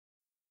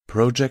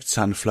Project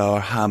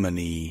Sunflower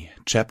Harmony,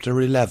 Chapter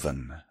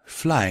 11,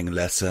 Flying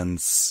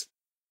Lessons.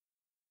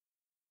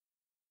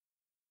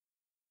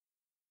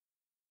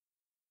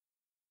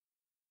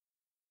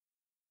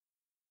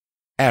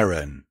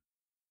 Aaron.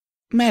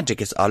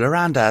 Magic is all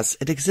around us.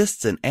 It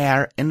exists in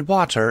air, in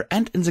water,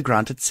 and in the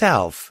ground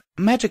itself.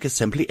 Magic is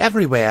simply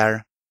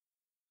everywhere.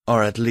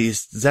 Or at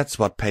least that's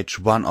what page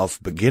 1 of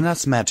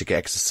Beginner's Magic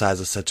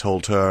Exercises had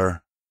told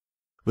her.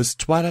 With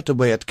Twilight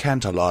away at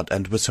Canterlot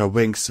and with her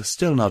wings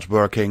still not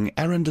working,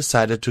 Erin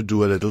decided to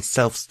do a little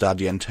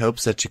self-study and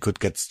hopes that she could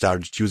get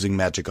started using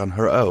magic on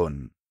her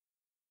own.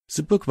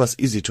 The book was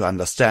easy to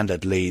understand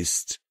at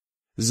least,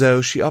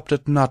 though she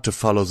opted not to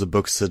follow the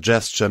book's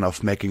suggestion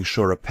of making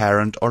sure a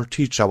parent or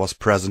teacher was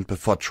present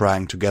before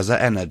trying to gather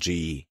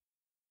energy.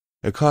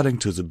 According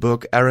to the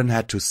book, Erin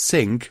had to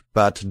think,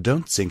 but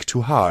don't think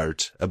too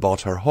hard,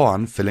 about her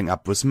horn filling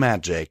up with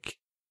magic.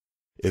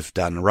 If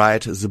done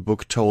right, the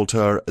book told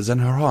her, then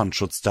her horn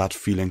should start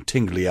feeling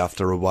tingly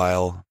after a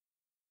while.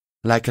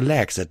 Like a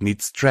leg that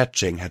needs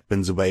stretching had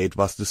been the way it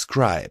was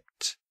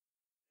described.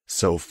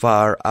 So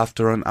far,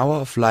 after an hour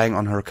of lying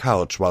on her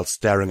couch while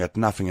staring at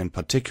nothing in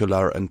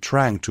particular and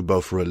trying to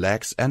both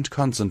relax and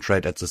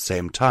concentrate at the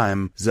same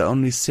time, the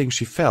only thing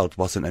she felt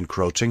was an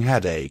encroaching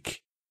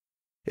headache.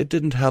 It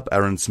didn't help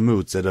Erin's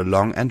mood that a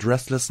long and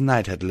restless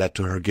night had led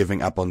to her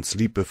giving up on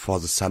sleep before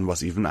the sun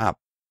was even up.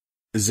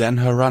 Then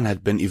her run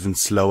had been even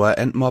slower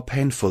and more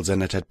painful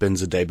than it had been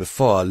the day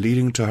before,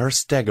 leading to her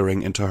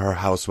staggering into her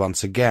house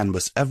once again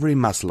with every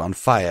muscle on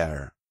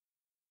fire.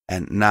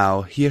 And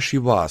now, here she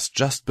was,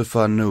 just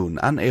before noon,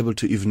 unable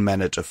to even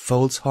manage a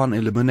false horn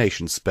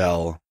illumination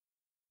spell.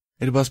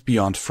 It was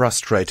beyond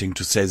frustrating,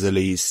 to say the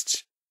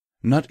least.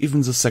 Not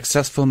even the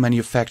successful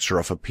manufacture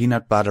of a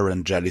peanut butter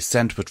and jelly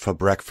sandwich for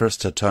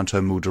breakfast had turned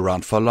her mood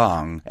around for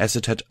long, as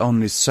it had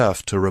only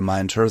served to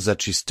remind her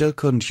that she still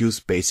couldn't use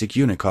basic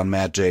unicorn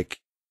magic.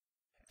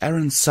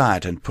 Erin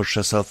sighed and pushed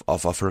herself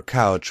off of her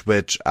couch,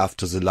 which,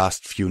 after the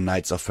last few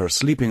nights of her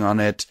sleeping on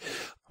it,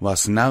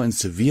 was now in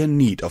severe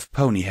need of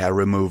pony hair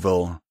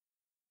removal.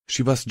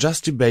 She was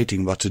just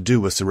debating what to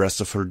do with the rest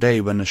of her day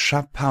when a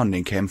sharp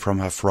pounding came from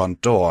her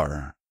front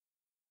door.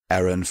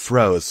 Erin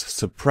froze,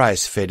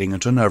 surprise fading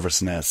into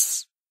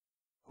nervousness.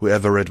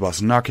 Whoever it was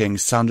knocking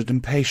sounded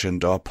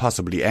impatient or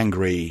possibly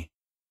angry.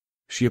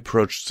 She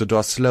approached the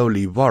door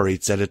slowly,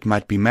 worried that it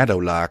might be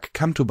Meadowlark,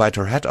 come to bite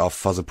her head off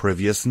for the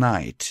previous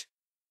night.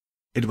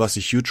 It was a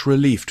huge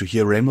relief to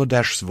hear Rainbow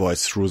Dash's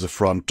voice through the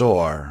front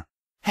door.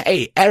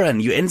 "Hey, Erin,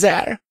 you in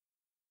there?"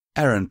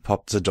 Erin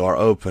popped the door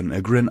open,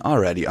 a grin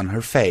already on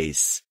her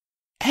face.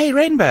 "Hey,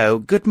 Rainbow,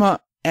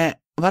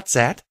 what's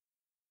that?"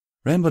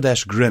 Rainbow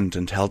Dash grinned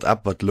and held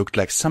up what looked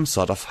like some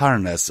sort of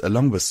harness,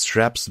 along with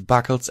straps,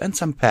 buckles, and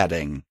some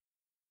padding.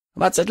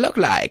 "What's it look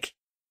like?"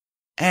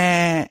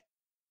 Erin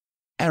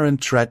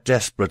tried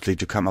desperately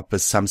to come up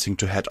with something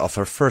to head off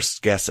her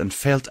first guess and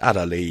failed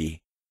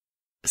utterly.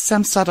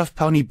 "Some sort of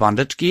pony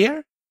bondage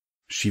gear?"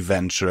 she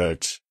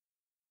ventured.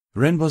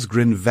 Rainbow's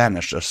grin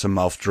vanished as her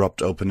mouth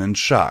dropped open in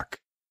shock.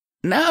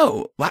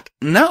 "No, what?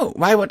 No,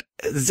 why would...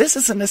 This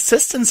is an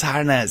assistance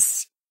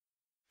harness."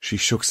 She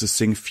shook the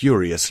thing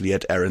furiously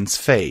at Erin's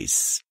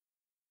face.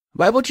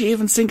 "Why would you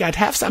even think I'd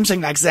have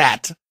something like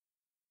that?"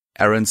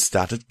 Erin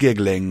started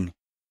giggling.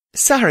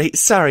 Sorry,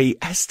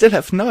 I still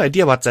have no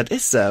idea what that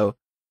is, though."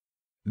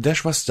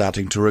 Dash was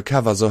starting to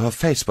recover, though her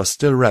face was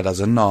still redder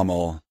than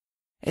normal.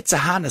 "It's a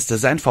harness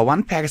designed for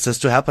one Pegasus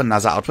to help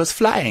another out with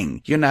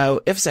flying. You know,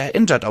 if they're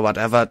injured or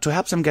whatever, to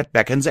help them get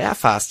back in the air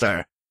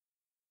faster."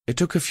 It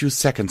took a few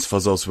seconds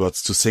for those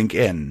words to sink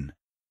in.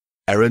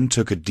 Erin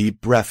took a deep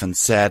breath and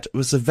said,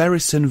 with a very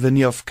thin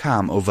veneer of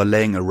calm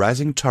overlaying a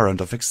rising torrent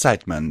of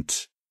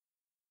excitement,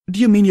 "Do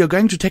you mean you're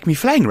going to take me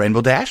flying,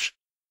 Rainbow Dash?"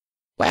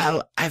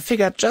 "Well, I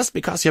figured just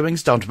because your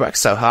wings don't work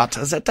so hard,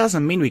 that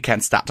doesn't mean we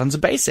can't start on the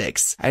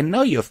basics. I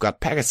know you've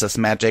got Pegasus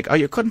magic, or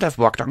you couldn't have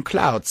walked on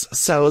clouds,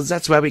 so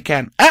that's where we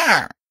can—"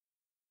 Ah!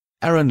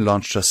 Erin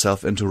launched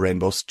herself into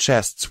Rainbow's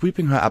chest,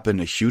 sweeping her up in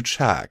a huge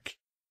hug.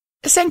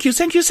 Thank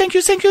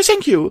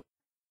you.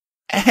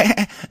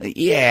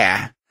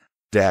 Yeah,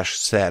 Dash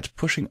said,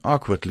 pushing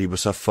awkwardly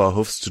with her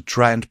forehoofs to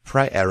try and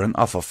pry Erin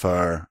off of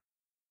her.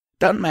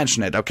 "Don't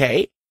mention it,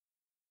 okay?"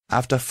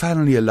 After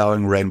finally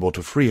allowing Rainbow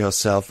to free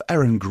herself,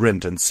 Erin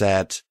grinned and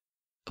said,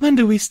 "When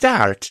do we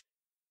start?"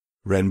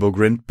 Rainbow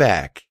grinned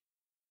back.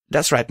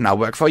 "Does right now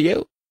work for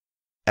you?"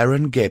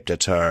 Erin gaped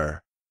at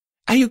her.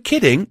 "Are you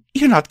kidding?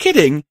 You're not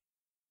kidding!"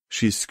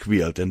 She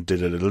squealed and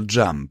did a little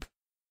jump.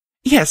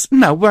 "Yes,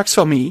 now works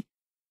for me."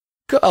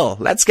 "Cool,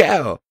 let's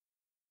go."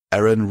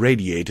 Erin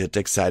radiated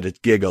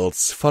excited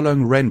giggles,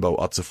 following Rainbow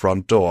out the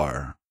front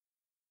door.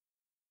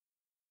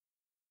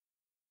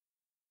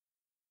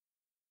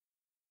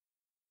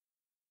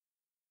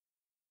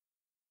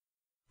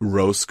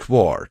 Rose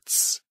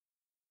Quartz.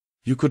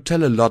 You could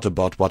tell a lot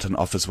about what an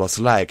office was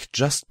like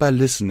just by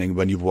listening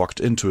when you walked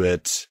into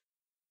it.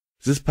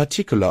 This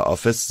particular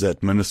office, the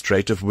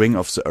administrative wing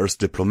of the Earth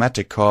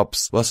Diplomatic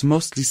Corps, was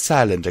mostly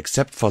silent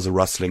except for the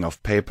rustling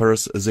of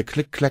papers, the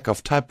click-clack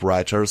of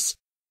typewriters,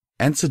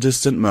 and the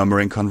distant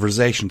murmuring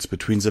conversations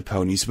between the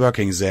ponies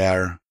working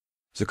there.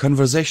 The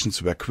conversations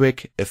were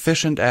quick,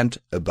 efficient and,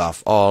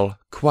 above all,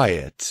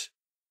 quiet.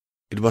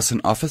 It was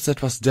an office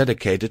that was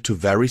dedicated to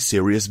very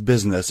serious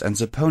business, and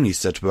the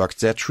ponies that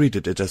worked there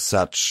treated it as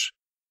such.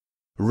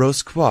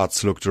 Rose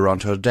Quartz looked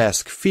around her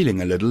desk,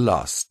 feeling a little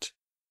lost.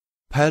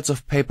 Piles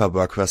of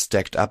paperwork were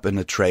stacked up in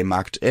a tray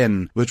marked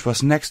in, which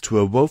was next to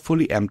a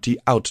woefully empty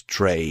out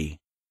tray.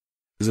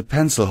 The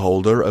pencil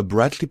holder, a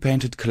brightly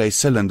painted clay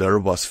cylinder,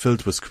 was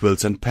filled with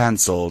quills and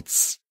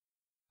pencils.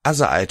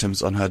 Other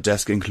items on her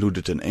desk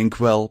included an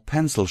inkwell,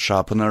 pencil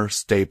sharpener,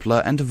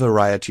 stapler, and a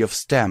variety of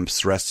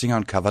stamps resting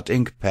on covered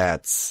ink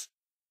pads.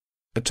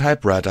 A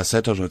typewriter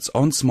sat on its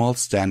own small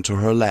stand to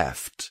her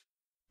left.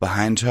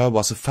 Behind her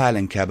was a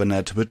filing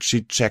cabinet which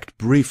she'd checked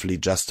briefly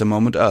just a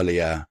moment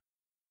earlier.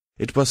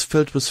 It was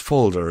filled with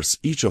folders,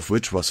 each of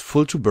which was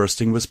full to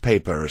bursting with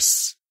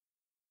papers.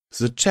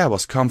 The chair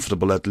was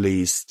comfortable at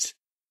least.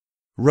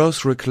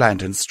 Rose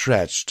reclined and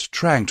stretched,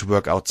 trying to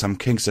work out some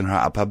kinks in her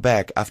upper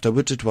back, after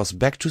which it was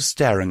back to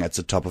staring at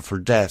the top of her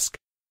desk,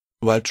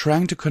 while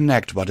trying to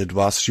connect what it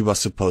was she was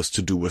supposed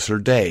to do with her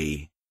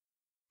day.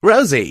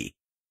 "Rosie!"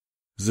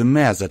 The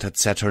mare that had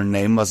said her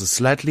name was a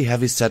slightly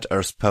heavy-set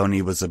earth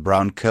pony with a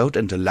brown coat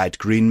and a light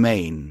green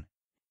mane.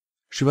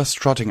 She was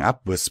trotting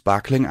up with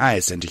sparkling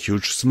eyes and a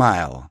huge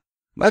smile.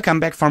 "Welcome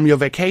back from your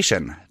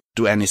vacation.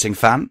 Do anything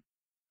fun?"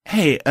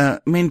 "Hey,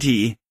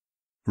 Minty."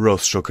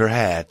 Rose shook her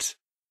head.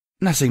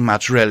 "Nothing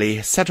much,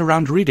 really. Sat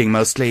around reading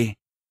mostly."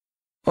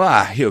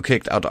 "Wah, you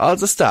kicked out all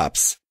the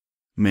stops."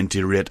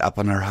 Minty reared up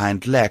on her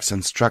hind legs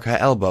and struck her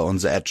elbow on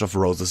the edge of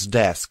Rose's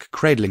desk,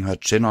 cradling her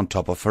chin on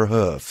top of her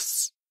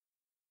hooves.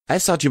 "I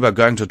thought you were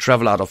going to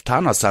travel out of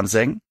town or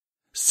something.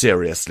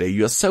 Seriously,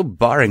 you're so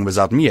boring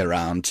without me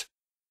around."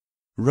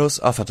 Rose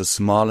offered a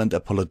small and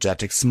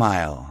apologetic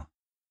smile.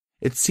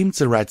 It seemed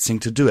the right thing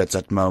to do at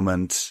that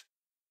moment.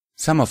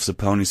 Some of the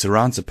ponies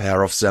around the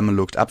pair of them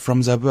looked up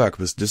from their work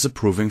with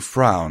disapproving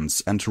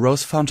frowns, and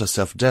Rose found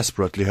herself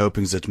desperately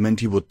hoping that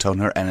Minty would tone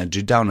her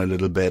energy down a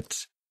little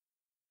bit.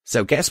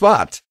 "So guess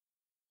what?"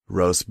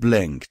 Rose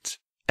blinked.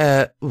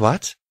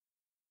 What?"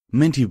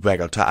 Minty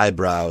waggled her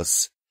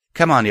eyebrows.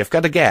 "Come on, you've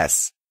got to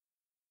guess."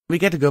 "We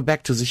get to go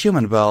back to the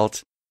human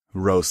world,"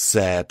 Rose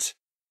said.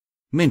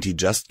 Minty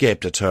just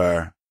gaped at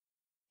her.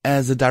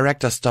 The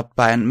director stopped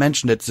by and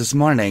mentioned it this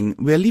morning.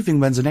 We're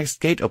leaving when the next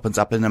gate opens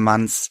up in a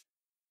month."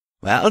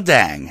 "Well,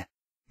 dang,"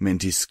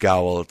 Minty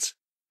scowled.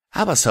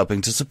 "I was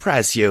hoping to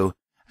surprise you.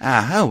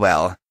 Oh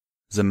well."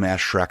 The mare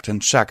shrugged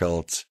and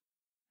chuckled.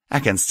 "I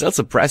can still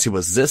surprise you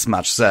with this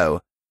much, so.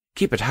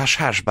 Keep it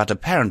hush-hush, but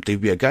apparently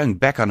we are going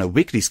back on a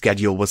weekly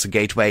schedule with the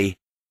gateway."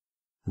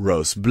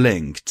 Rose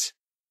blinked.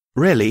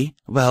 "Really?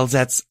 Well,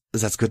 that's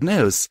good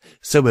news.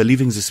 So we're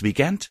leaving this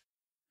weekend?"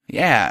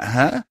 "Yeah,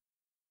 huh?"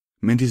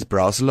 Minty's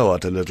brows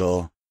lowered a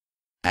little.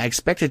 "I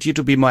expected you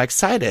to be more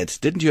excited.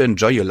 Didn't you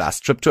enjoy your last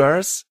trip to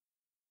Earth?"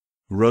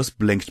 Rose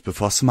blinked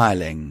before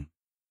smiling.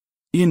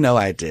 "You know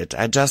I did.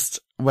 I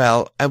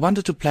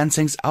wanted to plan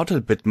things out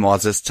a bit more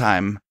this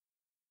time."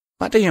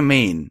 "What do you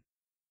mean?"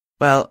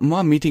 "Well,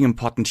 more meeting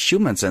important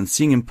humans and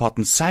seeing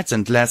important sights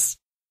and less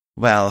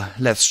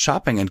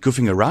shopping and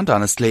goofing around,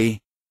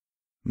 honestly."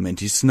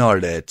 Minty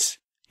snorted.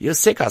 "You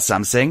sick or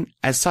something?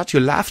 I thought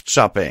you loved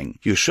shopping.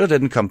 You sure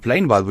didn't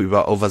complain while we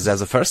were over there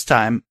the first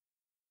time."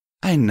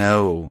 "I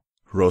know,"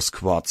 Rose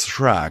Quartz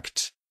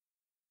shrugged.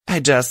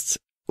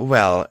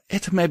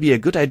 It may be a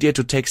good idea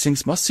to take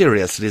things more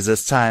seriously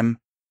this time."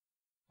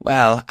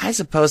 "Well, I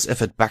suppose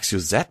if it bugs you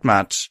that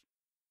much."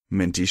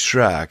 Minty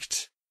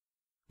shrugged.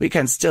 "We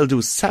can still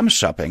do some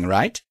shopping,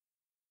 right?"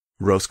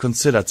 Rose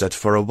considered that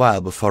for a while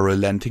before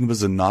relenting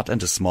with a nod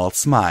and a small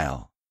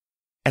smile.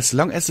 "As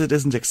long as it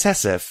isn't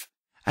excessive.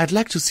 I'd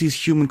like to see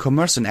human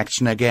commerce in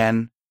action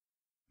again."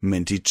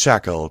 Minty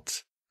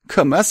chuckled.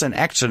 "Commerce in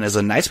action is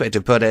a nice way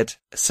to put it.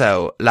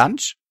 So,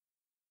 lunch?"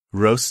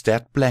 Rose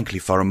stared blankly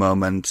for a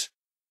moment.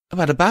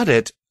 "What about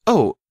it?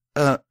 Oh,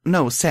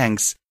 no,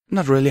 thanks.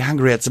 Not really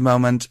hungry at the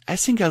moment. I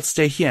think I'll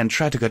stay here and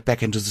try to get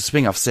back into the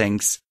swing of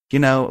things. You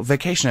know,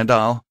 vacation and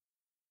all."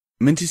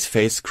 Minty's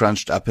face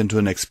crunched up into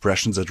an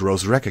expression that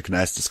Rose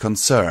recognized as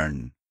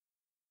concern.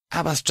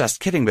 "I was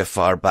just kidding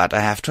before, but I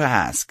have to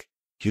ask.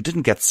 You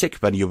didn't get sick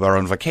when you were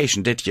on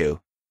vacation, did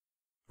you?"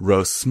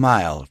 Rose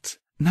smiled.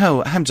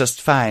 "No, I'm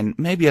just fine.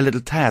 Maybe a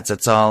little tired,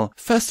 that's all.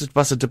 First it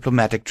was a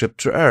diplomatic trip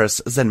to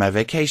Earth, then my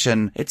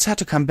vacation. It's hard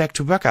to come back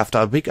to work after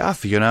a week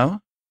off, you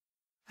know?"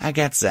 "I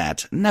get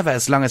that. Never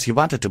as long as you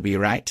wanted to be,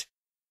 right?"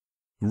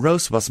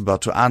 Rose was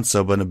about to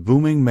answer when a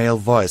booming male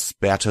voice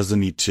spared her the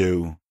need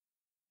to.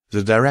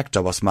 The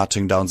director was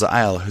marching down the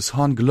aisle, his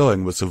horn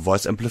glowing with a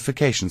voice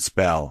amplification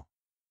spell.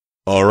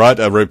 "All right,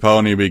 every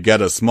pony, we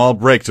get a small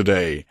break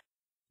today.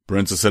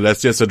 Princess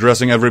Celestia is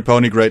addressing every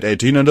pony grade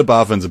 18 and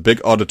above in the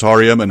big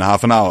auditorium in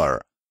half an hour.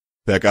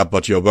 Pack up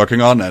what you're working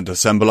on and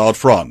assemble out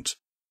front."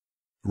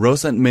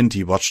 Rose and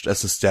Minty watched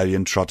as the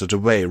stallion trotted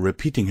away,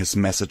 repeating his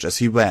message as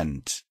he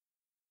went.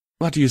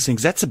 "What do you think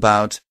that's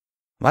about?"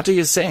 "What do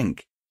you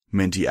think?"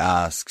 Minty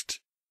asked.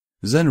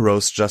 Then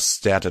Rose just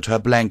stared at her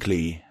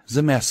blankly.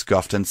 The mayor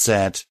scoffed and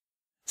said,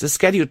 "The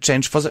schedule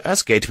changed for the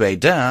Earth Gateway,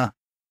 duh."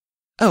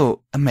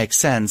 "Oh, makes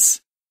sense."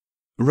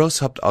 Rose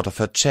hopped out of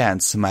her chair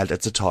and smiled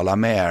at the taller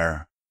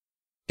mayor.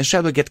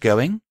 "Shall we get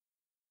going?"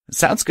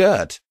 "Sounds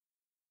good."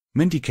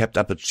 Minty kept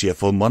up a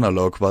cheerful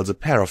monologue while the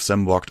pair of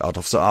them walked out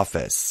of the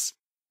office.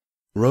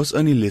 Rose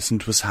only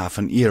listened with half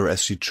an ear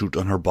as she chewed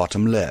on her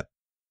bottom lip.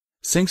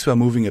 Things were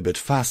moving a bit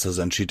faster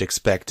than she'd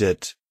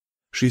expected.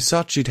 She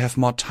thought she'd have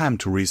more time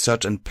to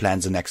research and plan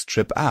the next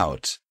trip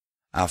out.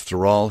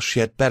 After all, she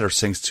had better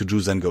things to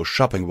do than go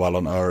shopping while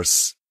on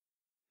Earth.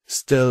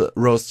 Still,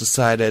 Rose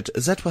decided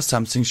that was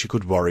something she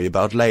could worry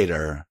about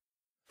later.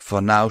 For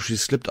now, she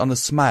slipped on a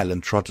smile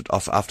and trotted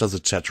off after the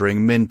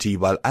chattering Minty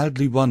while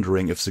idly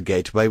wondering if the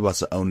gateway was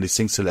the only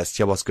thing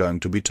Celestia was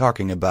going to be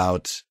talking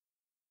about.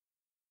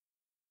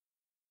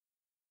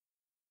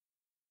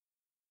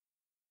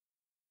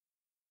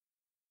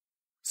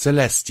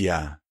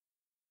 Celestia.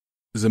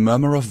 The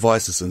murmur of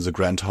voices in the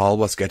grand hall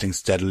was getting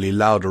steadily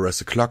louder as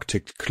the clock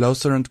ticked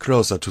closer and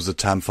closer to the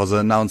time for the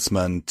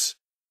announcement.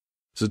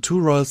 The two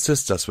royal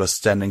sisters were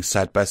standing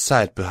side by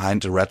side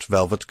behind a red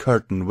velvet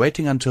curtain,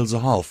 waiting until the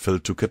hall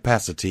filled to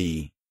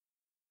capacity.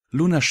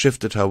 Luna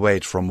shifted her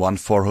weight from one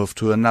forehoof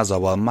to another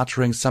while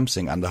muttering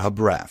something under her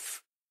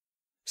breath.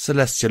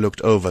 Celestia looked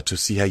over to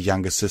see her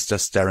younger sister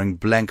staring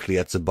blankly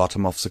at the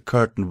bottom of the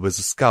curtain with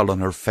a scowl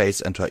on her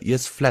face and her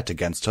ears flat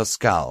against her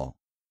skull.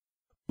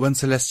 When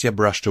Celestia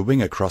brushed a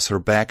wing across her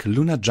back,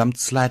 Luna jumped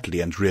slightly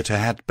and reared her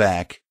head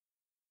back.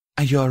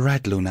 "Are you all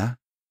right, Luna?"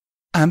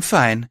 "I'm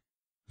fine,"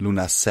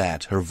 Luna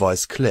said, her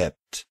voice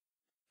clipped.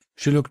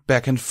 She looked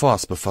back and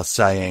forth before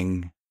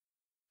sighing.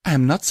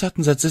 "I'm not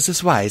certain that this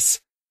is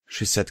wise,"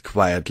 she said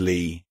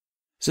quietly.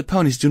 "The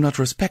ponies do not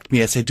respect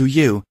me as they do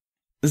you.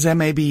 There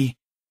may be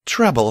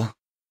trouble."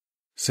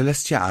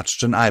 Celestia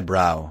arched an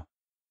eyebrow.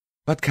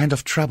 "What kind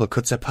of trouble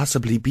could there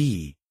possibly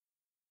be?"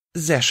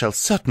 "There shall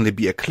certainly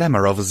be a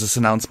clamor over this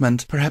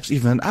announcement, perhaps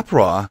even an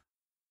uproar."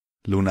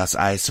 Luna's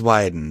eyes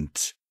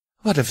widened.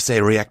 "What if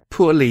they react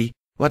poorly?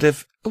 What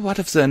if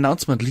the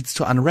announcement leads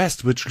to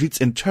unrest, which leads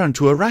in turn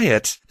to a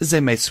riot?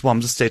 They may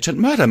swarm the stage and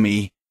murder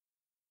me."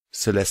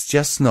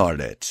 Celestia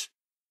snorted.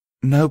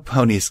 "No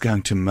pony is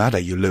going to murder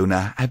you,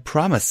 Luna, I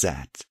promise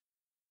that."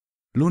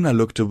 Luna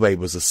looked away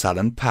with a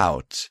sullen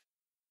pout.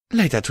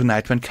 "Later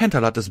tonight, when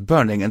Canterlot is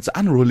burning and the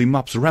unruly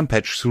mobs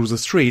rampage through the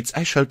streets,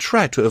 I shall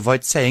try to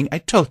avoid saying I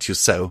told you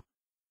so."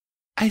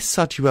 "I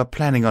thought you were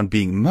planning on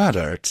being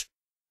murdered,"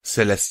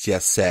 Celestia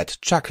said,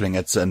 chuckling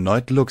at the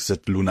annoyed looks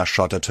that Luna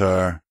shot at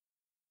her.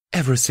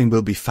 "Everything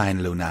will be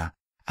fine, Luna.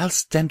 I'll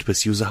stand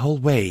with you the whole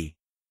way."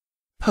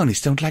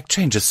 "Ponies don't like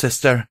changes,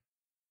 sister,"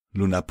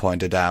 Luna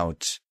pointed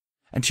out.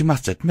 "And you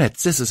must admit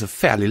this is a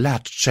fairly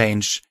large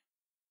change."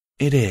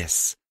 "It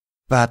is.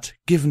 But,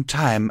 given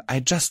time, I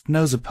just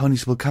know the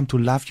ponies will come to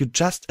love you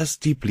just as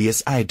deeply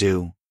as I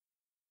do."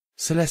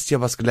 Celestia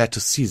was glad to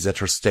see that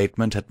her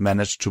statement had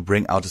managed to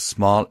bring out a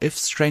small, if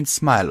strained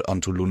smile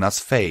onto Luna's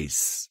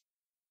face.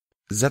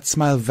 That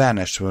smile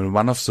vanished when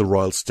one of the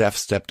royal staff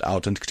stepped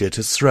out and cleared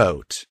his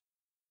throat.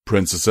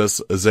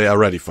 "Princesses, they are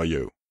ready for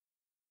you."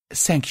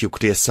 "Thank you,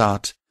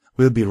 Clearsart.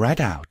 We'll be right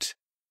out."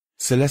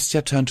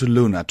 Celestia turned to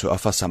Luna to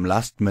offer some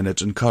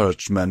last-minute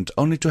encouragement,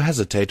 only to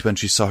hesitate when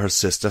she saw her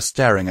sister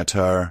staring at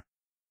her.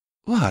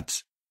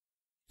 "What?"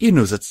 "You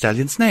knew that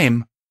stallion's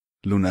name,"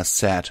 Luna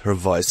said, her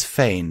voice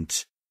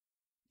faint.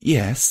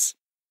 "Yes."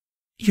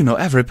 "You know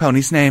every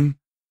pony's name."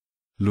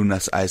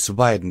 Luna's eyes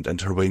widened and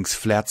her wings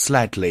flared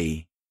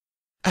slightly.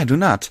 "I do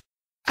not.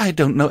 I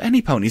don't know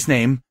any pony's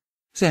name.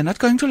 They're not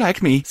going to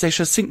like me. They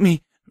shall think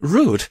me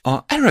rude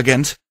or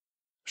arrogant."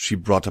 She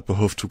brought up a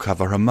hoof to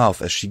cover her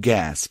mouth as she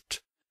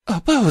gasped.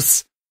 "Or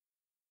both."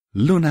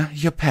 "Luna,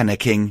 you're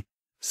panicking,"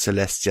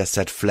 Celestia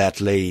said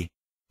flatly.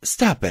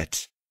 "Stop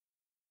it."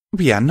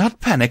 "We are not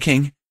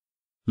panicking,"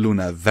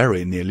 Luna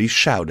very nearly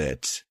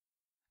shouted.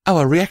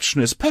 "Our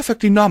reaction is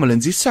perfectly normal in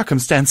these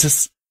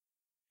circumstances."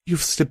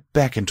 "You've slipped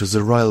back into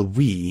the royal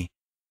we,"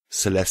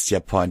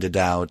 Celestia pointed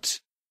out.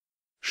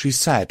 She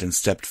sighed and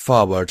stepped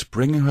forward,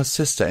 bringing her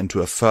sister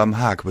into a firm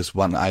hug with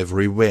one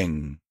ivory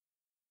wing.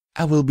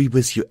 "I will be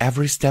with you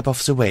every step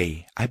of the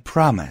way, I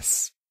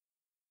promise."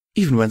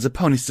 "Even when the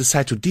ponies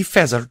decide to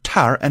defeather,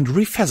 tar, and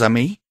refeather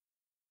me?"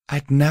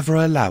 "I'd never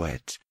allow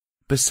it.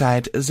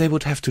 Besides, they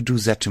would have to do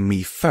that to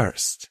me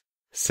first,"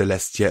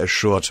 Celestia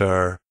assured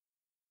her.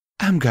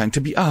 "I'm going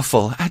to be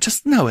awful, I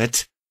just know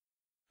it."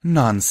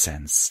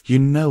 "Nonsense. You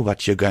know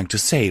what you're going to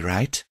say,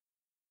 right?"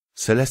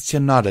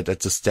 Celestia nodded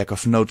at the stack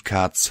of note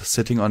cards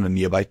sitting on a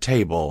nearby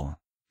table.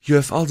 "You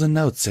have all the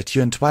notes that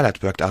you and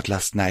Twilight worked out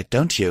last night,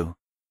 don't you?"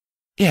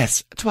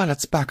 "Yes, Twilight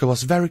Sparkle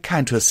was very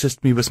kind to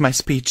assist me with my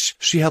speech.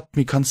 She helped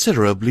me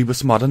considerably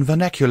with modern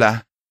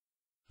vernacular."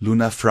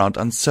 Luna frowned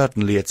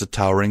uncertainly at the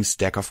towering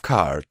stack of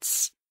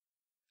cards.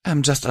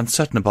 "I'm just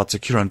uncertain about the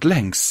current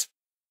lengths."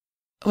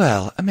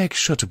 "Well, make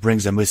sure to bring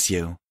them with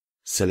you,"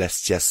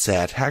 Celestia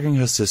said, hugging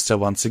her sister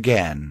once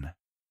again.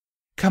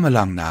 "Come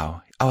along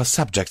now, our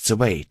subjects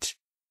await."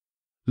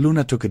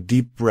 Luna took a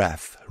deep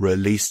breath,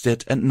 released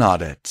it, and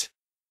nodded.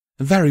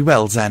 "Very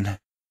well, then."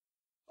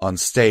 On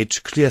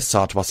stage,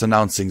 Clearthought was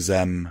announcing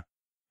them.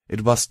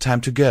 It was time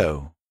to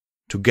go.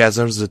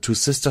 Together, the two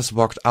sisters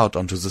walked out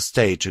onto the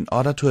stage in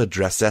order to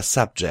address their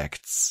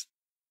subjects.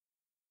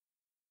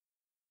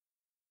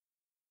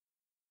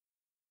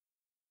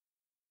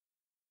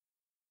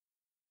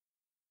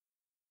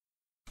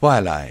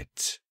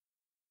 Twilight.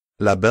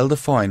 La Belle de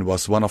Foin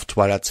was one of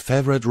Twilight's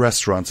favorite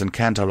restaurants in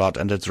Canterlot,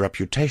 and its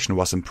reputation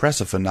was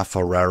impressive enough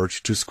for Rarity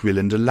to squeal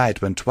in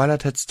delight when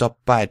Twilight had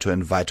stopped by to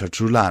invite her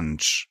to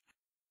lunch.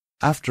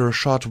 After a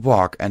short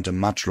walk and a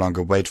much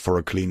longer wait for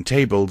a clean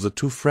table, the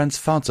two friends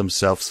found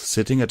themselves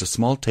sitting at a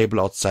small table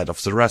outside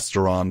of the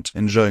restaurant,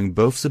 enjoying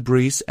both the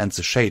breeze and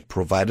the shade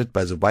provided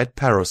by the white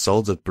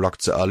parasol that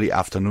blocked the early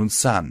afternoon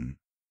sun.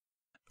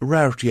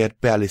 Rarity had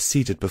barely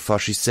seated before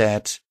she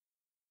said,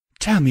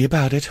 "Tell me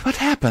about it. What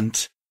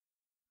happened?"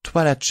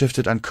 Twilight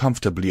shifted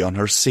uncomfortably on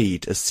her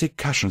seat, a thick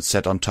cushion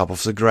sat on top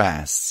of the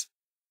grass.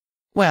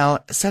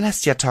 "Well,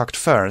 Celestia talked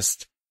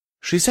first.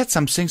 She said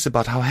some things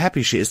about how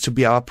happy she is to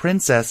be our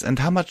princess and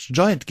how much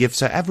joy it gives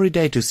her every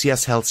day to see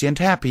us healthy and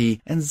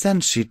happy, and then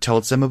she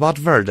told them about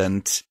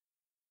Verdant."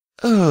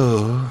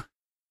 "Oh."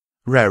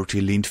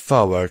 Rarity leaned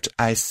forward,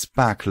 eyes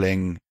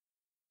sparkling.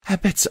 "I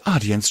bet the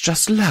audience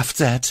just loved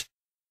that."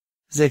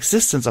 "The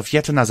existence of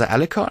yet another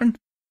alicorn?"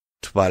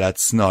 Twilight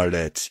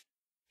snorted.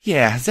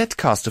 "Yeah, that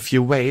caused a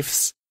few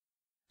waves."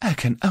 "I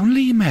can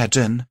only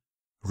imagine,"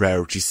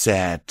 Rarity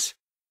said.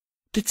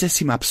 "Did they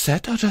seem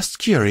upset or just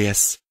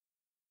curious?"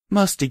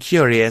 "Mostly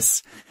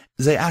curious.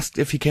 They asked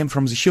if he came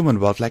from the human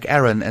world like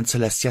Aaron, and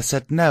Celestia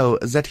said no,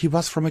 that he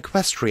was from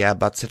Equestria,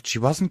 but that she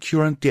wasn't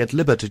currently at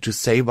liberty to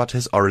say what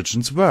his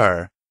origins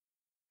were."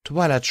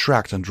 Twilight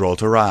shrugged and rolled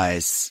her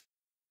eyes.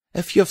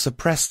 A few of the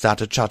press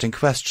started shouting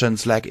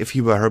questions like if he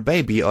were her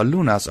baby or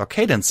Luna's or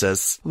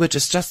Cadence's, which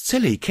is just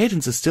silly.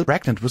 Cadence is still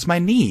pregnant with my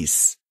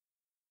niece.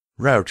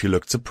 Rarity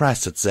looked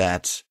surprised at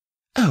that.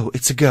 "Oh,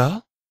 it's a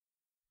girl?"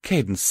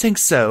 "Cadence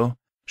thinks so.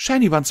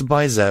 Shiny wants a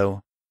boy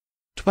though."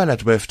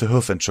 Twilight waved a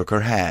hoof and shook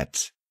her head.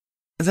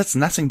 "That's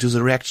nothing to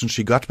the reaction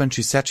she got when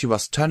she said she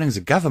was turning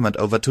the government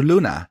over to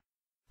Luna.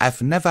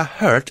 I've never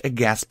heard a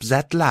gasp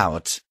that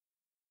loud."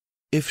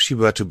 If she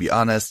were to be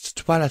honest,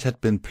 Twilight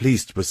had been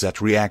pleased with that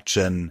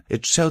reaction.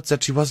 It showed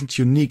that she wasn't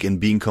unique in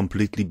being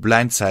completely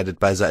blindsided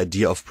by the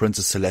idea of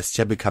Princess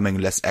Celestia becoming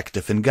less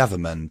active in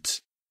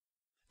government.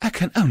 "I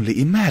can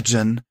only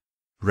imagine,"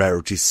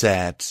 Rarity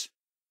said.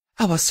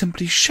 "I was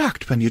simply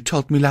shocked when you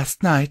told me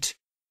last night."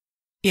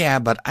 "Yeah,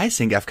 but I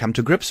think I've come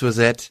to grips with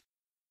it."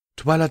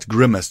 Twilight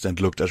grimaced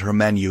and looked at her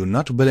menu,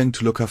 not willing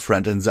to look her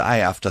friend in the eye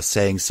after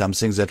saying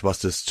something that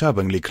was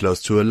disturbingly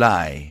close to a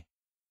lie.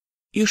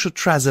 "You should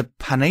try the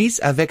Panaise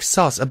avec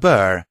sauce à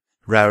beurre,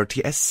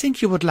 Rarity. I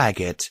think you would like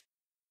it."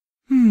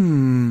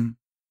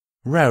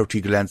 Rarity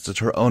glanced at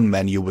her own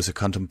menu with a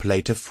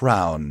contemplative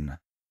frown.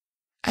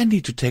 "I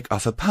need to take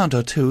off a pound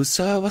or two,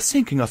 so I was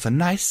thinking of a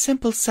nice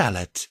simple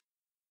salad."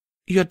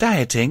 "You're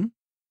dieting?"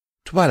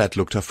 Twilight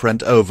looked her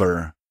friend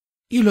over.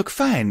 "You look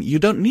fine. You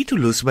don't need to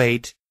lose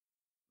weight."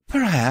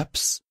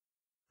 "Perhaps,"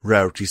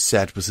 Rarity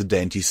said with a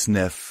dainty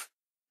sniff.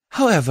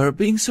 "However,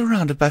 being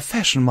surrounded by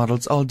fashion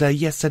models all day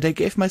yesterday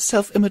gave my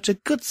self-image a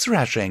good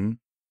thrashing."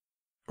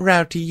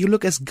 "Rarity, you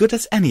look as good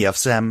as any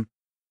of them."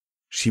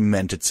 She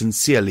meant it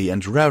sincerely,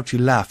 and Rarity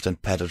laughed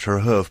and patted her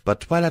hoof, but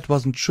Twilight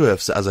wasn't sure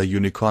if the other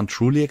unicorn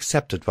truly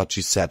accepted what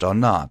she said or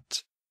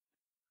not.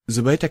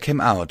 The waiter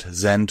came out,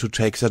 then to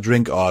take their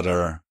drink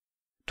order.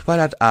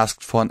 Twilight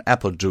asked for an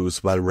apple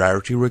juice, while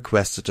Rarity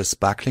requested a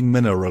sparkling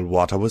mineral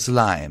water with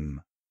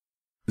lime.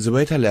 The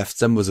waiter left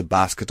them with a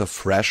basket of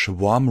fresh,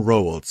 warm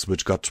rolls,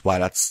 which got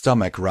Twilight's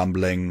stomach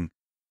rumbling.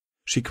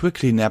 She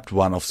quickly nabbed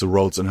one of the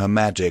rolls in her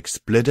magic,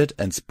 split it,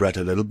 and spread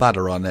a little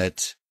butter on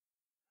it.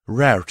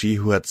 Rarity,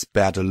 who had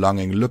spared a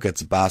longing look at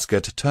the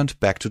basket, turned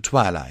back to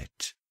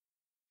Twilight.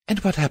 "And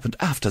what happened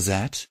after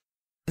that?"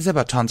 "There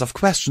were tons of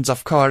questions,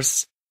 of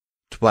course,"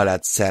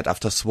 Twilight said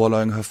after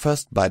swallowing her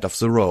first bite of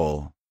the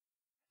roll.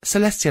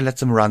 "Celestia let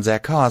them run their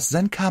course,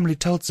 then calmly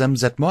told them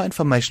that more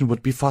information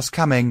would be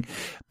forthcoming,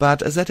 but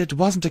that it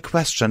wasn't a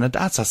question and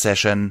answer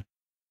session."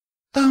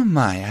 "Oh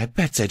my, I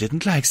bet they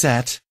didn't like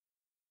that."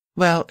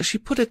 "Well, she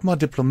put it more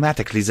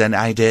diplomatically than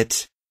I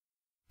did,"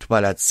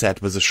 Twilight said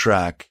with a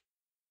shrug.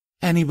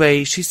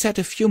 "Anyway, she said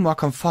a few more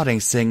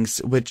comforting things,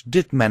 which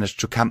did manage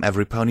to calm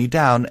every pony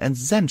down, and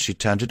then she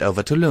turned it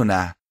over to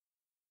Luna."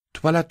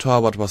 Twilight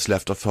tore what was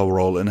left of her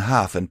roll in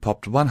half and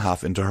popped one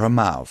half into her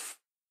mouth.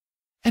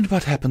 "And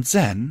what happened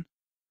then?"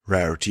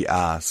 Rarity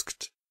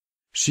asked.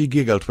 She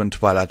giggled when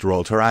Twilight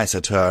rolled her eyes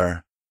at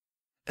her.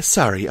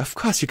 "Sorry, of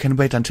course you can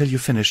wait until you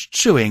finish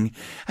chewing.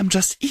 I'm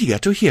just eager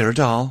to hear it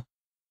all."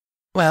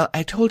 "Well,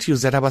 I told you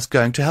that I was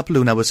going to help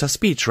Luna with her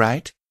speech,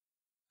 right?"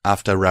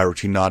 After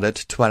Rarity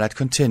nodded, Twilight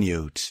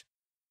continued.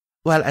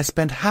 "Well, I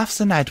spent half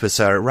the night with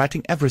her,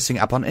 writing everything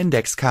up on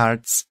index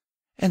cards.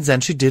 And then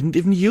she didn't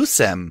even use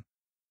them."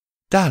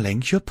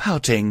 "Darling, you're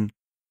pouting,"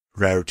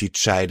 Rarity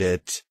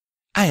chided.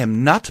 "I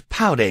am not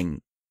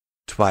pouting,"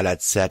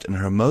 Twilight said in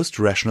her most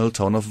rational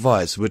tone of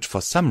voice, which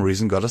for some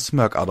reason got a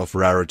smirk out of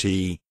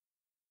Rarity.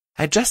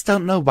 I just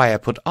don't know why I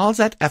put all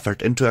that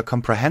effort into a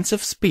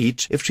comprehensive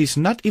speech if she's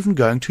not even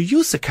going to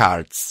use the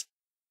cards.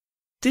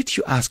 Did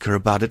you ask her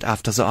about it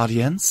after the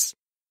audience?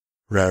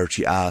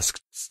 Rarity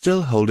asked,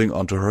 still holding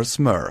onto her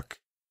smirk.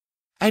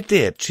 I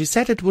did. She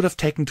said it would have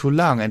taken too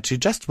long and she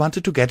just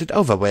wanted to get it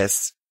over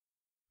with.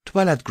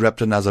 Twilight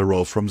grabbed another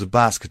roll from the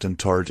basket and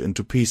tore it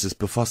into pieces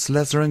before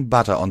slathering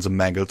butter on the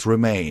mangled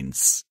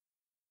remains.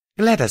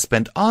 Glad I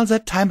spent all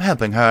that time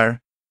helping her.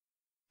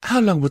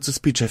 How long would the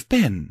speech have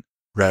been?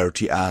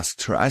 Rarity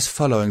asked, her eyes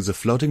following the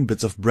floating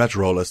bits of bread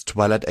roll as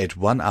Twilight ate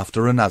one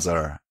after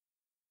another.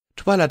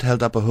 Twilight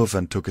held up a hoof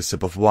and took a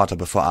sip of water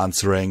before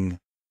answering.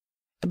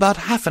 About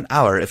half an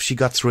hour if she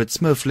got through it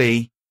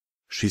smoothly.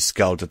 She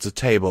scowled at the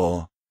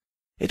table.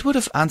 It would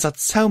have answered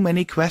so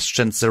many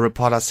questions the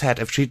reporters had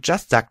if she'd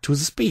just stuck to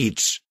the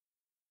speech.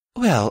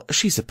 Well,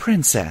 she's a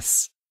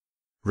princess,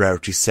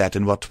 Rarity said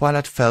in what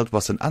Twilight felt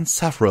was an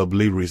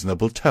unsufferably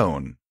reasonable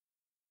tone.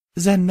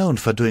 They're known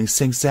for doing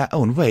things their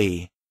own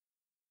way.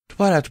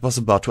 Twilight was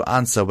about to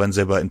answer when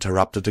they were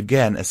interrupted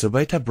again as the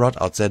waiter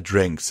brought out their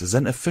drinks,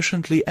 then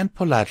efficiently and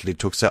politely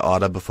took their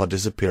order before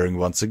disappearing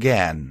once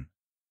again.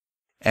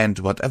 And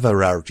whatever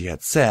Rarity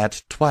had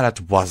said,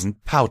 Twilight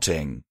wasn't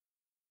pouting.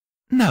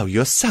 Now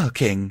you're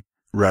sulking,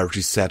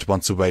 Rarity said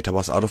once the waiter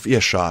was out of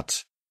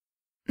earshot.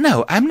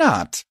 No, I'm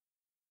not.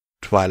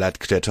 Twilight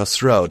cleared her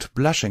throat,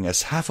 blushing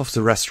as half of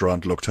the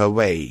restaurant looked her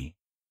way.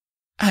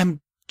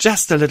 I'm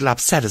just a little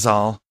upset is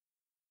all.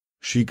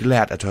 She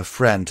glared at her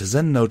friend,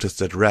 then noticed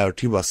that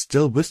Rarity was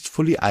still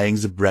wistfully eyeing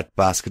the bread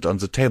basket on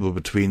the table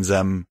between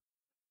them.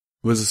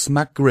 With a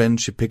smug grin,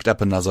 she picked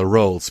up another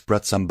roll,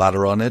 spread some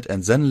butter on it,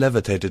 and then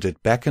levitated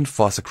it back and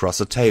forth across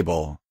the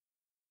table.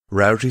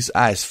 Rarity's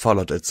eyes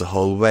followed it the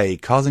whole way,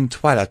 causing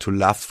Twilight to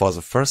laugh for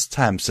the first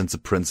time since the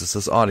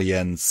princess's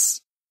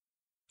audience.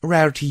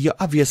 Rarity, you're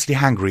obviously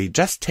hungry.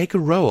 Just take a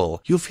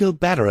roll. You'll feel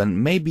better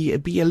and maybe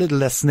be a little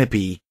less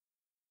snippy.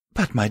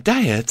 But my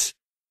diet...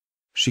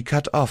 She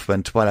cut off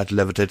when Twilight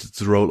levitated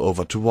the roll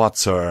over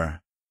towards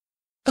her.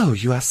 Oh,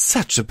 you are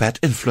such a bad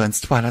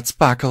influence, Twilight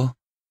Sparkle,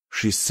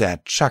 she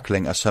said,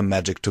 chuckling as her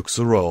magic took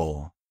the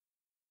roll.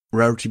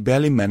 Rarity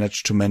barely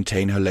managed to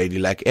maintain her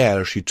ladylike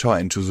air as she tore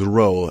into the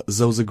roll,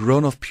 though the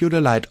groan of pure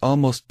delight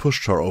almost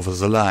pushed her over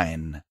the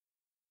line.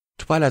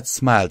 Twilight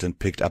smiled and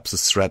picked up the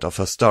thread of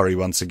her story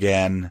once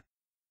again.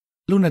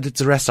 Luna did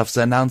the rest of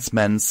the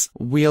announcements.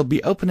 We'll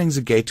be opening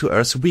the gate to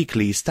Earth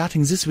weekly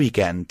starting this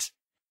weekend.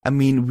 I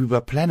mean, we were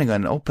planning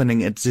on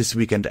opening it this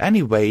weekend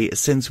anyway,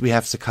 since we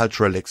have the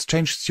cultural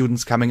exchange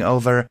students coming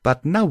over,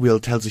 but now we'll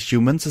tell the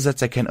humans that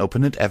they can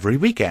open it every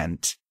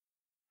weekend.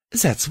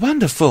 That's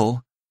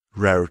wonderful,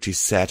 Rarity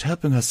said,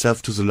 helping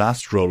herself to the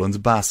last roll in the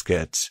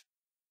basket.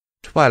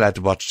 Twilight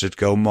watched it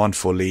go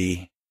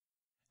mournfully.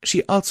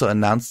 She also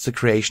announced the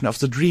creation of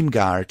the Dream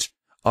Guard,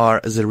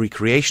 or the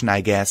recreation,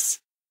 I guess.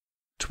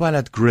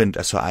 Twilight grinned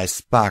as her eyes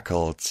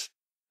sparkled.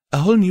 A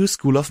whole new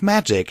school of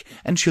magic,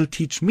 and she'll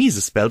teach me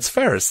the spells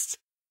first.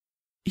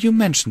 You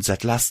mentioned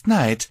that last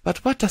night,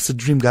 but what does the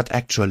Dream Guard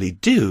actually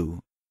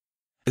do?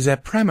 Their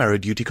primary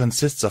duty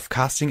consists of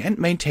casting and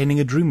maintaining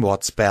a dream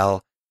ward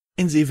spell.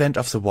 In the event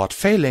of the ward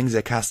failing,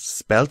 they cast a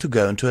spell to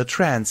go into a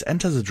trance,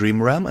 enter the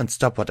dream realm, and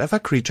stop whatever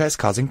creature is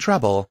causing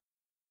trouble.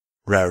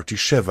 Rarity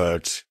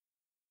shivered.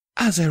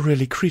 Are there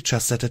really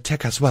creatures that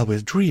attack us while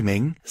we're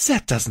dreaming?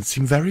 That doesn't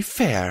seem very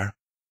fair.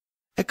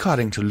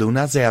 According to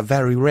Luna, they are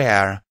very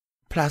rare.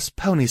 Plus,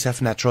 ponies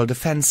have natural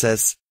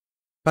defenses.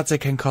 But they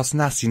can cause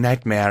nasty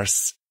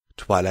nightmares.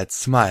 Twilight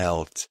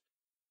smiled.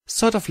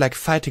 Sort of like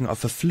fighting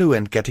off a flu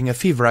and getting a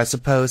fever, I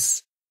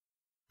suppose.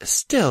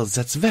 Still,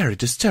 that's very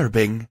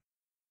disturbing.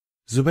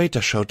 The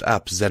waiter showed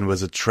up then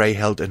with a tray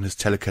held in his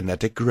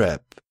telekinetic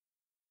grip.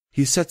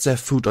 He set their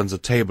food on the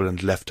table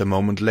and left a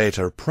moment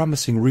later,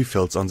 promising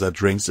refills on their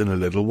drinks in a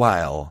little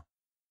while.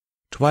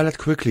 Twilight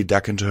quickly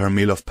dug into her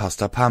meal of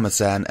pasta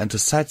parmesan and a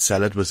side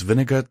salad with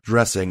vinaigrette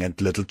dressing and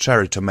little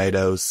cherry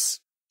tomatoes.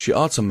 She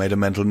also made a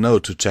mental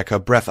note to check her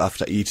breath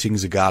after eating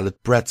the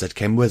garlic bread that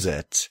came with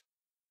it.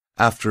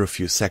 After a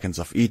few seconds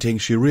of eating,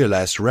 she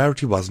realized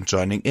Rarity wasn't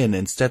joining in,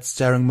 instead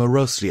staring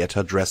morosely at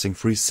her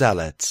dressing-free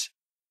salad.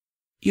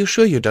 You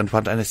sure you don't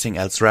want anything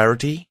else,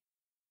 Rarity?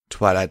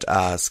 Twilight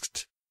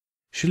asked.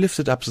 She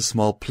lifted up the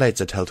small plate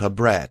that held her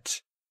bread.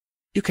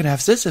 You can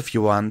have this if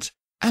you want.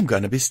 I'm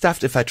gonna be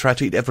stuffed if I try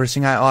to eat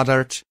everything I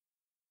ordered.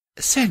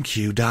 Thank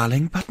you,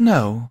 darling, but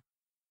no.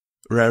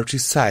 Rarity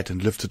sighed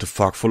and lifted a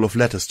forkful of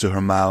lettuce to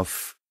her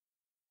mouth.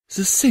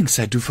 The things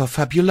I do for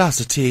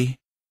fabulosity.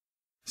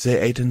 They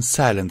ate in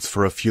silence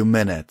for a few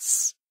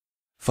minutes.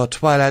 For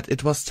Twilight,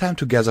 it was time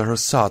to gather her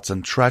thoughts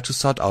and try to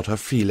sort out her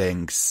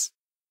feelings.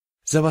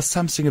 There was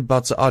something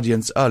about the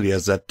audience earlier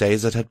that day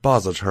that had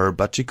bothered her,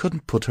 but she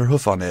couldn't put her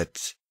hoof on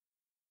it.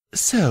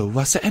 So,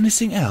 was there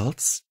anything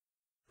else?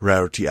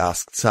 Rarity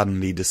asked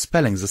suddenly,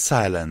 dispelling the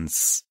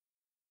silence.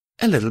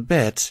 A little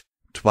bit,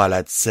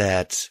 Twilight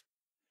said.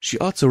 She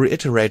also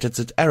reiterated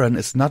that Aaron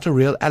is not a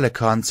real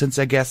alicorn, since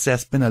I guess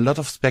there's been a lot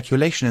of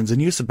speculation in the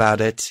news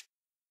about it.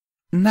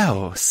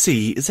 No,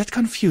 see, that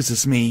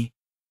confuses me,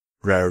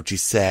 Rarity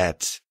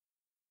said.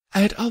 I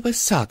had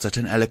always thought that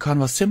an Alicorn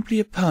was simply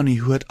a pony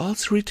who had all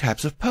 3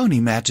 types of pony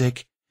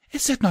magic.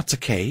 Is that not the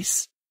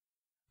case?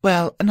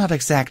 Well, not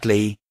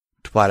exactly.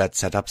 Twilight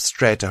sat up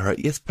straighter, her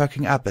ears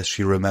perking up as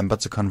she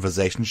remembered the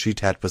conversation she'd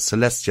had with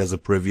Celestia the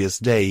previous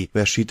day,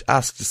 where she'd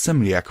asked a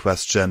similar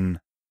question.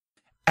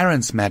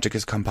 Aaron's magic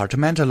is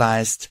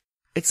compartmentalized.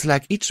 It's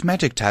like each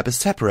magic type is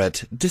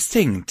separate,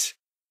 distinct.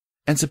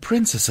 And the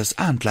princesses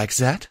aren't like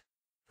that?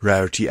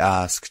 Rarity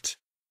asked.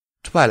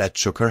 Twilight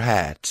shook her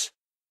head.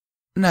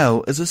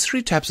 No, the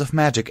 3 types of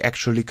magic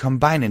actually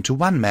combine into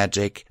one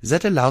magic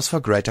that allows for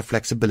greater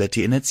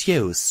flexibility in its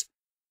use.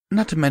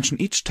 Not to mention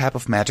each type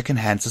of magic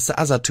enhances the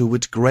other 2,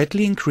 which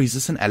greatly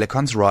increases an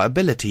Alicorn's raw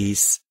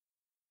abilities.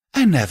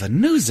 I never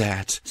knew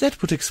that.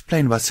 That would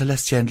explain why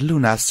Celestia and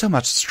Luna are so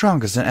much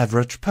stronger than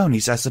average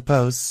ponies, I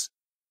suppose.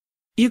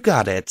 You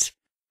got it.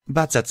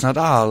 But that's not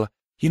all.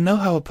 You know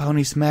how a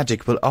pony's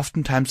magic will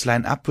oftentimes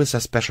line up with their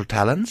special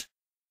talent?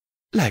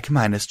 Like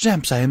minus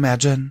gems, I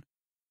imagine.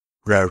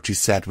 Rarity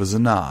said with a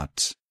nod.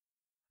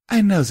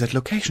 I know that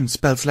location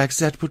spells like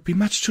that would be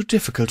much too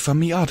difficult for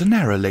me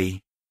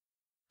ordinarily.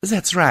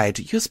 That's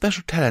right, your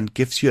special talent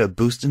gives you a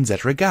boost in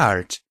that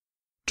regard.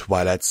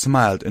 Twilight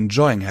smiled,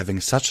 enjoying having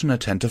such an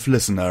attentive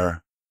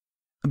listener.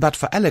 But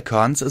for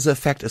Alicorns, the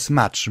effect is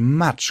much,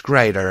 much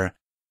greater.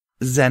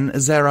 Then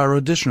there are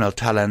additional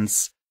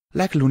talents,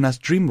 like Luna's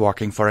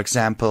dreamwalking, for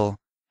example.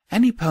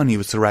 Any pony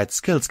with the right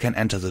skills can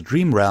enter the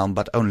dream realm,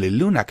 but only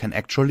Luna can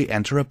actually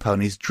enter a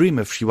pony's dream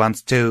if she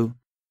wants to.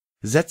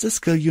 That's a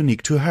skill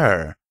unique to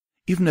her.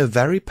 Even a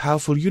very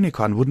powerful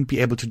unicorn wouldn't be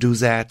able to do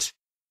that.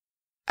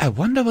 I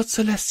wonder what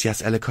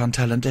Celestia's Alicorn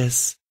talent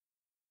is?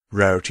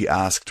 Rarity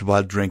asked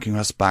while drinking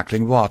her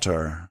sparkling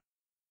water.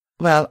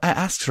 Well, I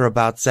asked her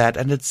about that,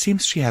 and it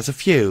seems she has a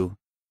few.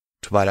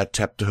 Twilight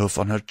tapped the hoof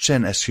on her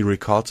chin as she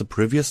recalled the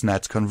previous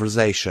night's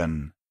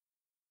conversation.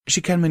 She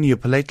can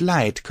manipulate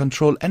light,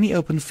 control any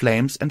open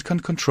flames, and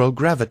can control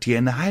gravity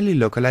in a highly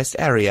localized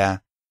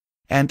area.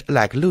 And,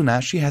 like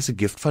Luna, she has a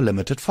gift for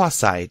limited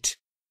foresight.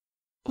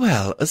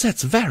 Well,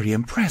 that's very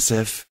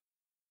impressive.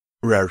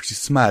 Rarity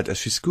smiled as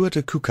she skewered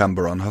a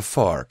cucumber on her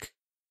fork.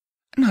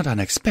 Not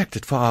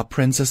unexpected for our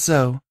princess,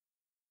 though.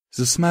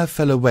 The smile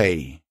fell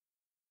away.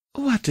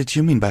 What did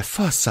you mean by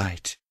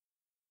foresight?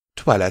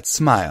 Twilight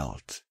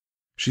smiled.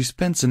 She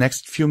spent the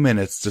next few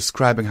minutes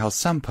describing how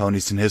some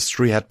ponies in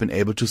history had been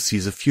able to see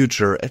the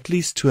future, at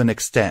least to an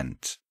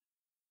extent.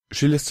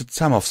 She listed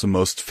some of the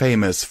most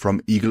famous,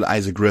 from Eagle-Eye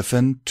the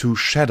Griffin to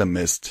Shadow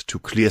Mist to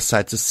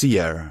Clearsight the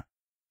Seer.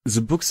 The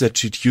book that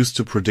she'd used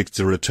to predict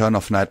the return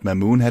of Nightmare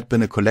Moon had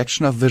been a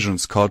collection of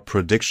visions called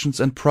Predictions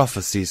and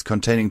Prophecies,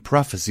 containing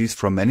prophecies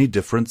from many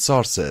different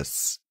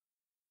sources.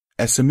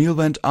 As the meal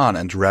went on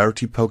and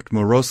Rarity poked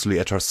morosely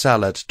at her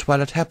salad,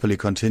 Twilight happily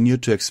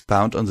continued to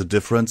expound on the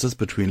differences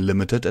between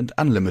limited and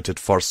unlimited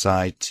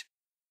foresight.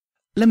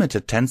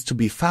 Limited tends to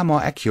be far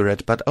more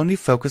accurate but only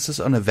focuses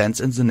on events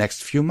in the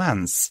next few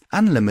months.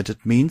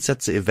 Unlimited means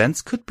that the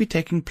events could be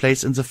taking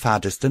place in the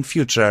far distant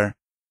future.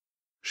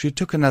 She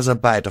took another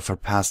bite of her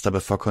pasta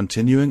before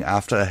continuing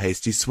after a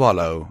hasty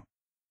swallow.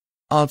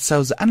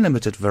 Also, the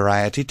unlimited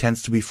variety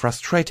tends to be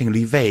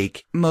frustratingly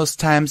vague. Most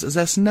times,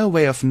 there's no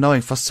way of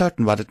knowing for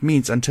certain what it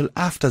means until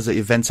after the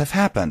events have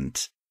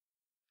happened.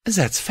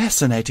 That's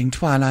fascinating,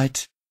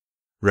 Twilight,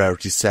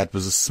 Rarity said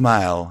with a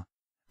smile,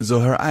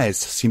 though her eyes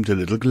seemed a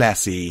little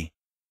glassy.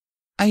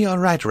 Are you all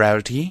right,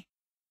 Rarity?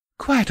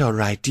 Quite all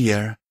right,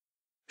 dear.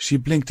 She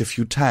blinked a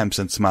few times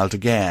and smiled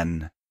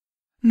again.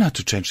 Not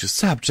to change the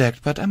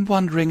subject, but I'm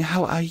wondering,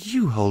 how are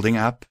you holding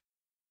up?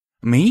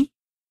 Me?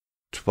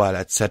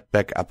 Twilight sat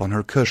back up on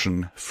her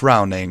cushion,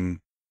 frowning.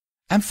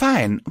 I'm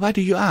fine. Why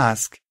do you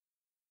ask?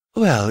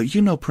 Well,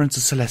 you know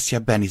Princess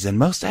Celestia Benny than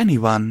most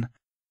anyone.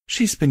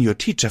 She's been your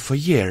teacher for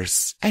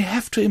years. I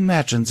have to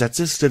imagine that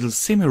this little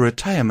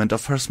semi-retirement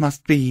of hers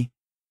must be...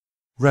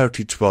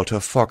 Rarity twirled her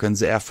fork in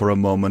the air for a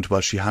moment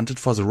while she hunted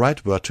for the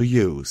right word to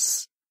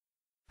use.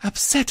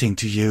 Upsetting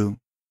to you.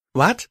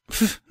 What?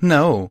 Pff,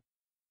 no.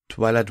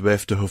 Twilight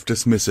waved the hoof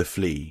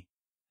dismissively.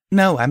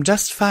 No, I'm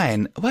just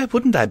fine. Why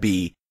wouldn't I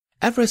be?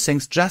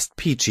 Everything's just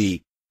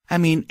peachy. I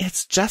mean,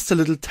 it's just a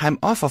little time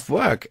off of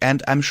work,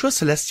 and I'm sure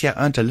Celestia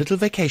earned a little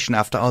vacation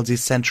after all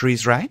these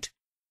centuries, right?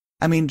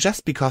 I mean,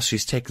 just because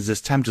she's taken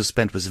this time to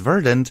spend with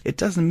Verdant, it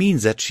doesn't mean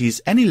that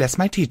she's any less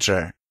my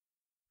teacher.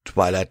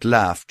 Twilight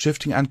laughed,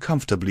 shifting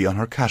uncomfortably on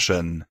her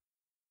cushion.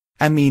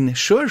 I mean,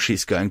 sure,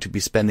 she's going to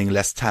be spending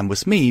less time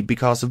with me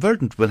because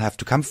Verdant will have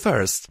to come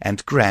first,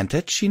 and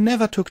granted, she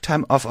never took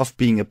time off of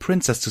being a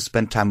princess to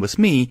spend time with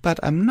me, but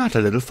I'm not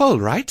a little foal,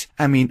 right?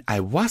 I mean,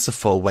 I was a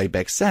foal way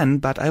back then,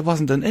 but I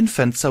wasn't an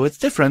infant, so it's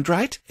different,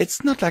 right?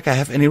 It's not like I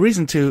have any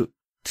reason to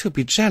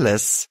be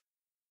jealous.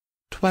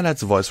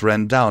 Twilight's voice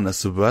ran down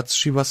as the words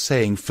she was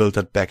saying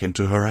filtered back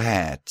into her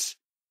head.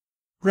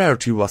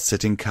 Rarity was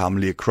sitting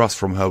calmly across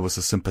from her with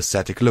a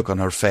sympathetic look on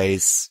her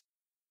face.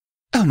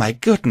 Oh my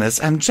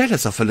goodness, I'm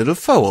jealous of a little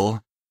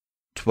foal.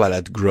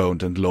 Twilight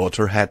groaned and lowered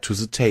her head to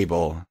the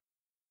table.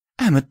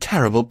 I'm a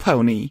terrible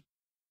pony.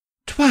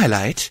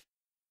 Twilight,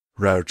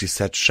 Rarity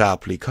said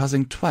sharply,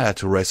 causing Twilight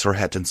to raise her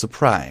head in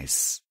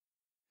surprise.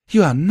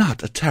 You are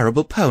not a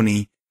terrible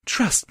pony.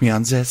 Trust me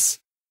on this.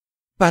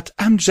 But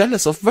I'm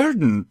jealous of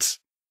Verdant.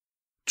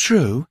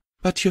 True,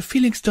 but your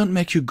feelings don't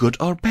make you good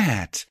or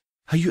bad.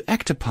 How you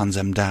act upon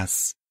them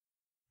does.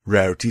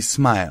 Rarity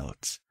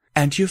smiled.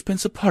 And you've been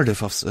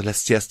supportive of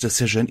Celestia's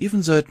decision,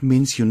 even though it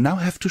means you now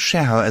have to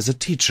share her as a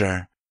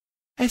teacher.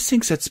 I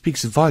think that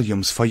speaks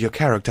volumes for your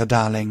character,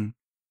 darling.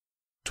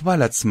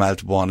 Twilight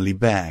smiled wanly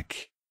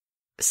back.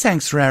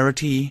 Thanks,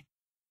 Rarity.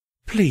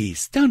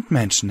 Please, don't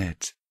mention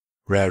it,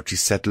 Rarity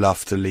said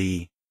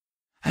loftily.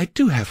 I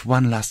do have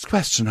one last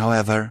question,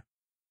 however.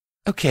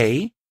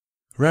 Okay.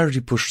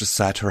 Rarity pushed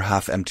aside her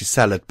half-empty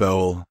salad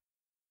bowl.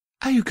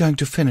 Are you going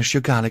to finish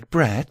your garlic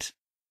bread?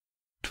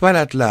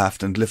 Twilight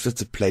laughed and lifted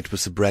the plate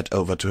with the bread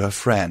over to her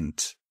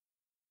friend.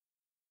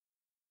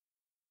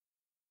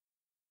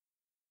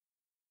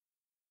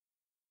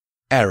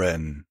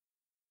 Aaron.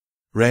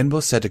 Rainbow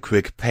set a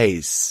quick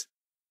pace.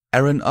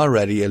 Aaron,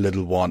 already a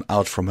little worn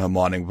out from her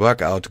morning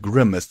workout,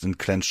 grimaced and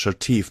clenched her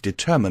teeth,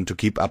 determined to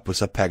keep up with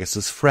her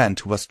Pegasus friend,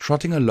 who was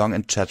trotting along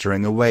and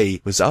chattering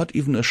away, without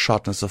even a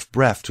shortness of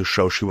breath to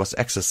show she was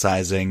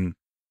exercising.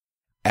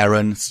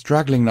 Aaron,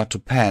 struggling not to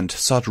pant,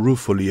 thought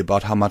ruefully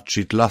about how much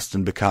she'd lost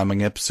in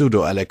becoming a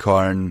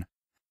pseudo-alicorn.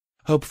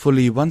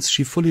 Hopefully, once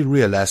she fully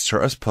realized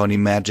her Earth Pony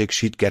magic,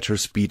 she'd get her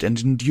speed and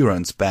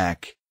endurance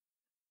back.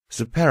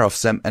 The pair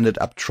of them ended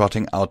up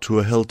trotting out to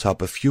a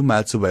hilltop a few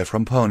miles away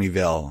from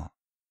Ponyville.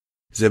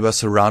 They were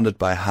surrounded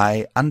by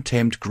high,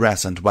 untamed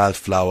grass and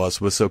wildflowers,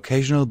 with the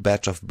occasional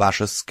batch of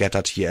bushes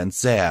scattered here and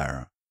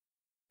there.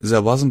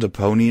 There wasn't a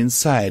pony in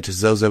sight,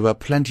 though there were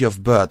plenty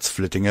of birds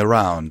flitting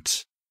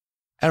around.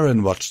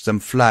 Aaron watched them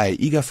fly,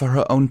 eager for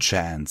her own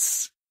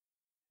chance.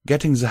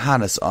 Getting the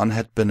harness on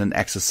had been an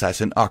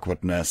exercise in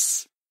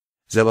awkwardness.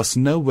 There was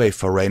no way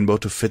for Rainbow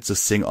to fit the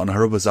thing on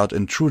her without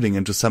intruding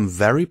into some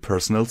very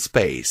personal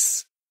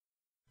space.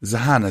 The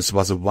harness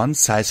was a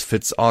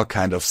one-size-fits-all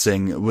kind of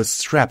thing, with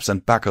straps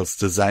and buckles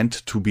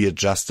designed to be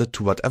adjusted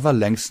to whatever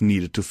length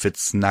needed to fit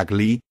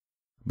snugly,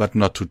 but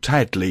not too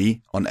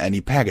tightly, on any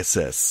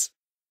Pegasus.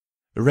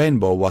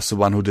 Rainbow was the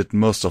one who did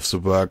most of the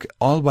work,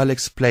 all while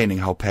explaining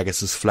how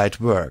Pegasus flight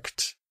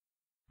worked.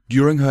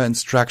 During her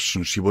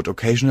instruction, she would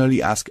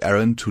occasionally ask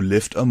Aaron to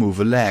lift or move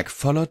a leg,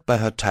 followed by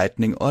her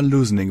tightening or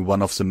loosening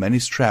one of the many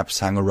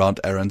straps hung around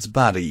Aaron's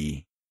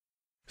body.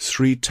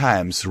 3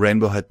 times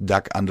Rainbow had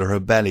dug under her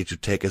belly to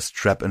take a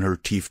strap in her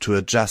teeth to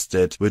adjust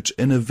it, which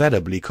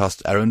inevitably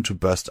caused Aaron to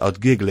burst out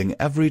giggling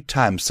every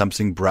time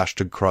something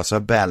brushed across her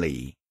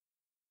belly.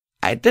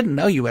 I didn't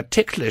know you were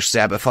ticklish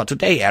there before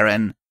today,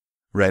 Aaron,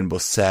 Rainbow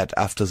said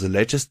after the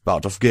latest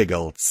bout of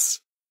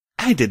giggles.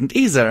 I didn't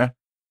either,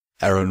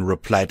 Aaron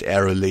replied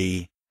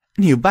airily.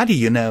 New body,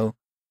 you know.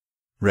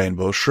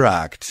 Rainbow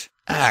shrugged.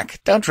 Ugh,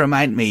 don't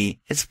remind me.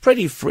 It's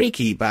pretty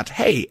freaky, but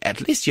hey,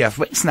 at least you have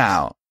wings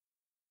now.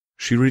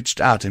 She reached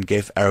out and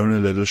gave Aaron a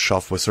little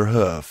shove with her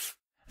hoof.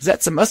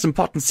 That's the most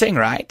important thing,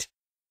 right?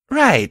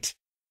 Right.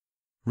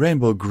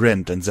 Rainbow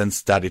grinned and then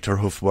studied her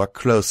hoofwork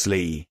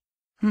closely.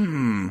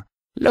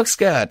 Looks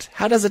good.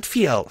 How does it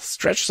feel?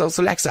 Stretch those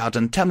legs out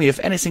and tell me if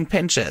anything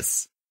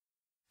pinches.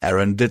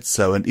 Aaron did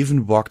so and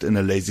even walked in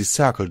a lazy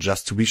circle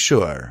just to be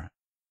sure.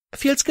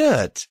 Feels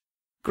good.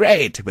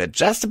 Great, we're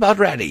just about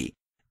ready.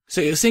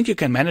 So you think you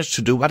can manage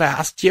to do what I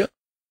asked you?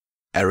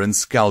 Aaron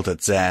scowled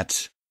at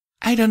that.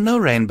 I don't know,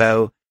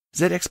 Rainbow.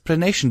 That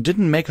explanation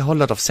didn't make a whole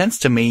lot of sense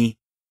to me.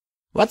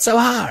 What's so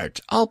hard?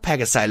 All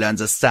Pegasi learn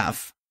this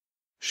stuff.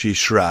 She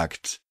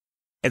shrugged.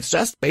 It's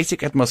just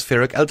basic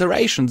atmospheric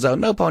alteration, though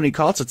no pony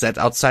calls it that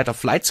outside of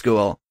flight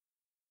school.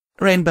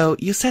 Rainbow,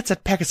 you said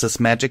that Pegasus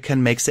magic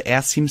can make the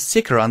air seem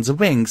thicker on the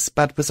wings,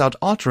 but without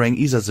altering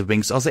either the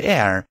wings or the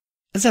air.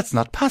 That's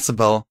not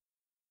possible.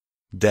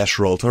 Dash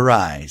rolled her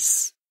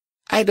eyes.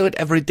 I do it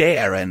every day,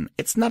 Aaron.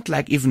 It's not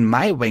like even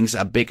my wings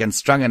are big and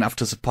strong enough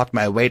to support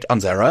my weight on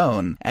their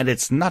own, and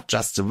it's not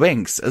just the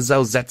wings,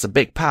 though that's a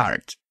big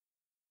part.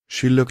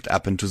 She looked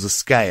up into the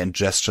sky and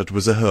gestured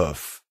with a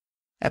hoof.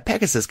 A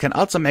Pegasus can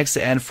also make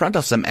the air in front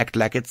of them act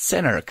like it's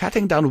thinner,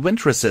 cutting down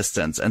wind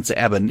resistance, and the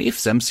air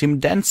beneath them seem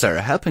denser,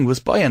 helping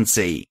with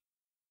buoyancy.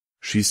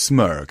 She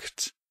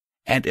smirked.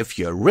 And if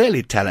you're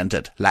really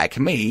talented, like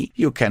me,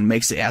 you can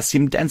make the air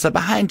seem denser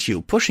behind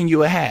you, pushing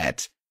you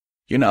ahead.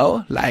 You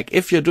know, like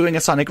if you're doing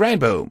a sonic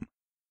rainbow.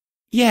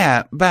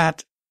 Yeah,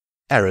 but...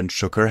 Aaron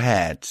shook her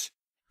head.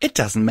 It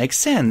doesn't make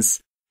sense.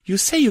 You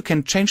say you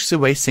can change the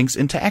way things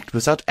interact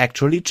without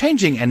actually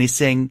changing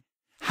anything.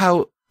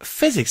 How?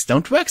 Physics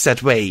don't work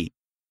that way.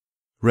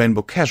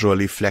 Rainbow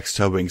casually flexed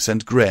her wings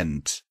and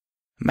grinned.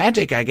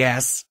 Magic, I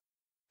guess.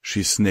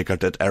 She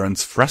snickered at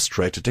Aaron's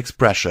frustrated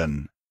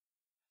expression.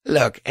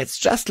 Look, it's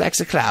just like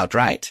the cloud,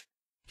 right?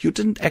 You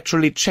didn't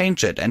actually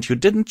change it, and you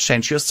didn't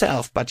change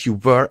yourself, but you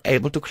were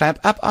able to climb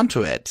up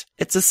onto it.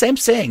 It's the same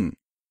thing.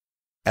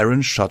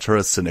 Aaron shot her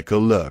a cynical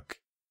look.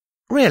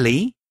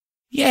 Really?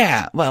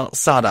 Yeah, well,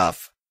 sort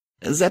of.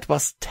 That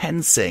was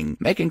tensing,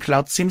 making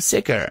clouds seem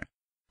thicker.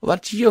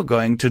 What you're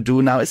going to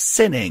do now is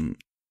thinning.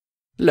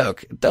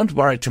 Look, don't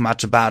worry too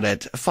much about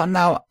it. For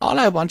now, all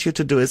I want you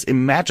to do is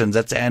imagine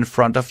that the air in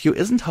front of you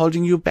isn't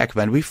holding you back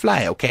when we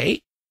fly,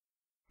 okay?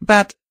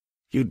 But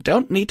you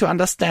don't need to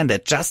understand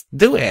it, just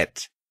do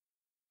it.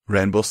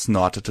 Rainbow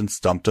snorted and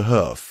stomped a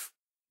hoof.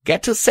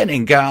 Get to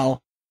sinning,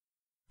 girl.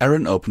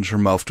 Erin opened her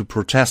mouth to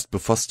protest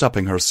before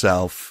stopping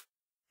herself.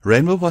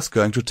 Rainbow was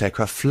going to take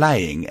her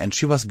flying, and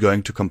she was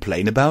going to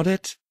complain about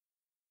it?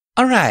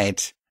 All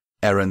right,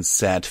 Erin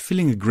said,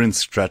 feeling a grin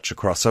stretch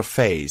across her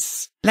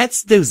face.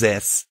 Let's do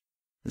this.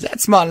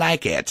 That's more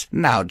like it.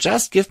 Now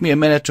just give me a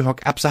minute to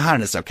hook up the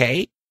harness,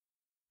 okay?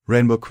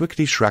 Rainbow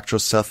quickly shrugged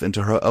herself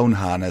into her own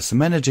harness,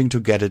 managing to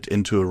get it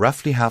into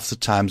roughly half the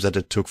time that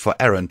it took for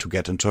Erin to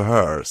get into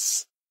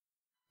hers.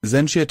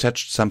 Then she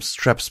attached some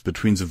straps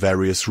between the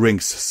various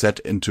rings set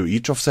into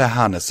each of their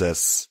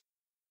harnesses.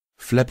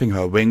 Flapping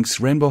her wings,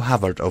 Rainbow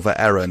hovered over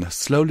Erin,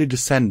 slowly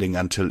descending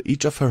until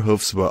each of her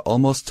hoofs were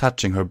almost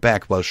touching her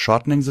back while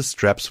shortening the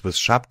straps with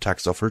sharp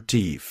tugs of her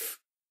teeth.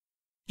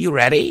 You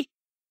ready?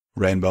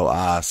 Rainbow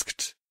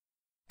asked.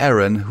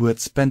 Erin, who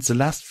had spent the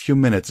last few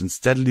minutes in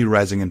steadily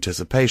rising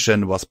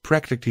anticipation, was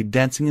practically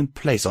dancing in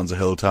place on the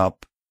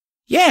hilltop.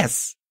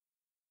 Yes!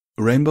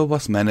 Rainbow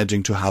was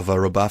managing to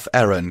hover above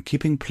Erin,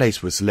 keeping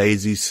pace with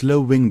lazy, slow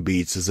wing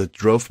beats as it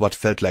drove what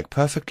felt like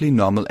perfectly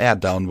normal air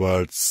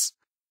downwards.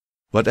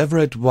 Whatever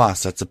it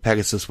was that the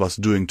Pegasus was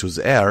doing to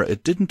the air,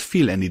 it didn't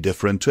feel any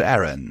different to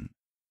Erin.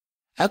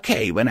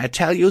 Okay, when I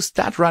tell you,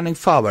 start running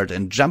forward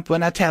and jump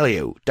when I tell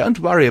you. Don't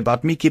worry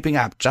about me keeping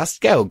up, just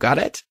go, got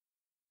it?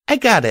 I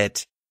got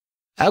it.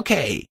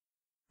 Okay,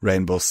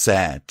 Rainbow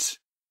said.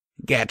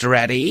 Get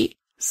ready,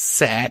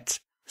 set,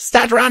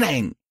 start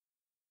running!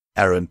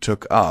 Erin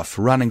took off,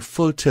 running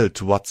full tilt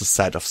towards the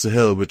side of the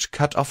hill, which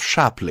cut off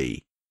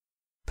sharply.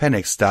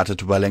 Panic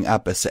started welling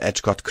up as the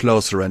edge got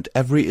closer, and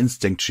every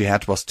instinct she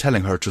had was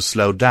telling her to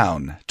slow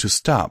down, to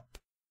stop.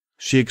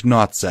 She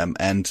ignored them,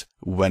 and,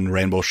 when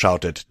Rainbow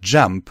shouted,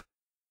 "Jump!"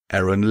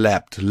 Erin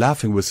leapt,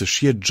 laughing with the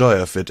sheer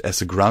joy of it as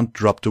the ground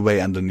dropped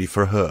away underneath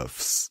her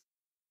hoofs.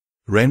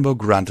 Rainbow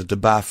grunted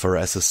above her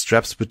as the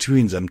straps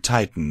between them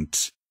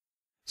tightened.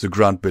 The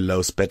ground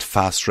below sped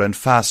faster and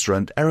faster,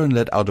 and Erin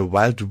let out a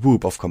wild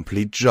whoop of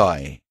complete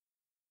joy.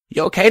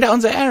 You okay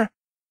down there?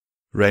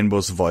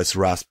 Rainbow's voice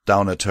rasped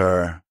down at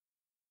her.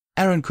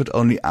 Erin could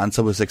only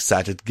answer with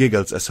excited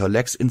giggles as her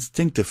legs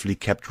instinctively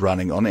kept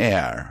running on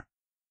air.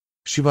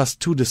 She was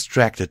too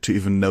distracted to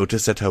even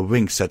notice that her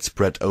wings had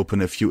spread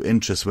open a few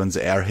inches when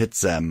the air hit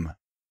them.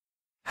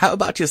 How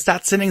about you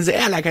start thinning the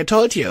air like I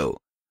told you?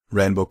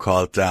 Rainbow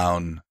called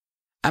down.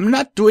 I'm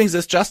not doing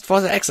this just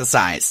for the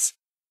exercise.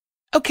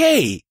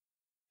 Okay.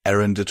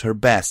 Erin did her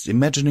best,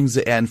 imagining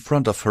the air in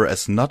front of her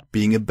as not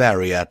being a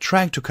barrier,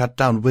 trying to cut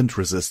down wind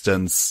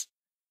resistance.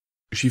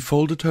 She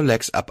folded her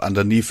legs up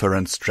underneath her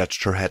and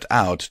stretched her head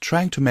out,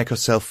 trying to make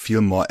herself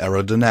feel more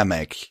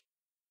aerodynamic.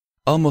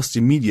 Almost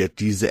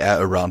immediately the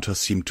air around her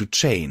seemed to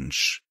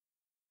change.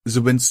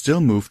 The wind still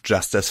moved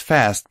just as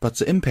fast, but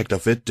the impact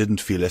of it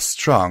didn't feel as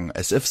strong,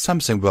 as if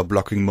something were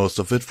blocking most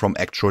of it from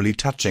actually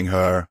touching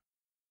her.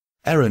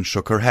 Erin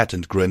shook her head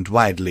and grinned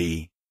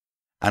widely.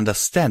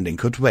 Understanding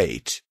could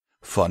wait.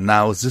 For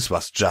now this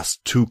was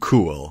just too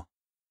cool.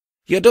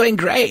 You're doing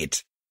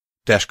great!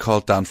 Dash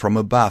called down from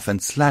above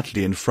and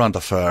slightly in front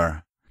of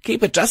her.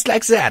 Keep it just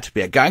like that.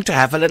 We're going to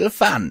have a little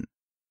fun.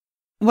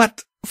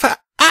 What?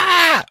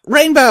 Ah!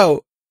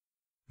 Rainbow!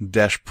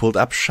 Dash pulled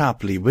up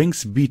sharply,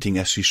 wings beating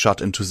as she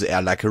shot into the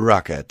air like a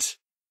rocket.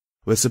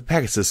 With the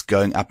Pegasus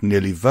going up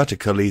nearly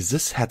vertically,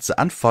 this had the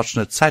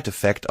unfortunate side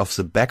effect of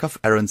the back of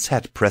Erin's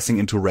head pressing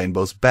into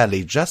Rainbow's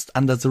belly just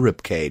under the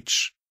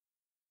ribcage.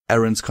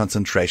 Erin's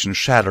concentration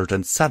shattered,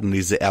 and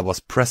suddenly the air was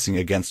pressing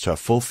against her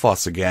full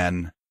force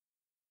again.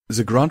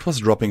 The ground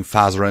was dropping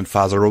farther and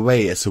farther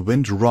away as the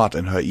wind roared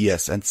in her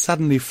ears, and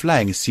suddenly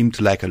flying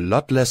seemed like a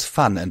lot less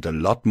fun and a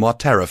lot more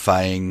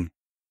terrifying.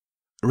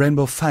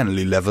 Rainbow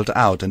finally leveled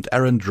out, and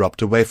Erin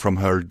dropped away from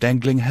her,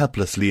 dangling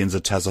helplessly in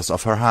the tethers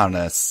of her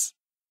harness.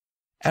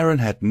 Erin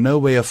had no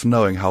way of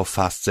knowing how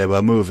fast they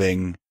were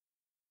moving.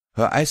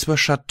 Her eyes were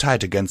shut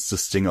tight against the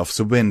sting of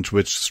the wind,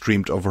 which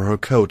streamed over her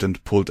coat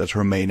and pulled at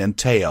her mane and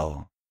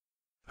tail.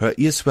 Her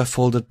ears were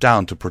folded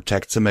down to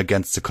protect them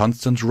against the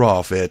constant roar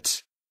of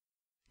it.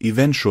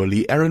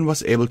 Eventually, Erin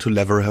was able to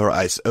lever her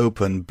eyes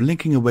open,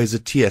 blinking away the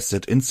tears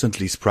that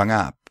instantly sprung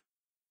up.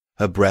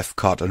 Her breath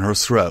caught in her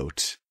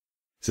throat.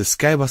 The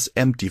sky was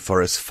empty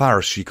for as far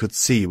as she could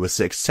see, with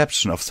the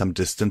exception of some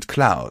distant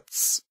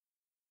clouds.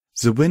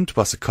 The wind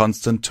was a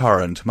constant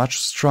torrent, much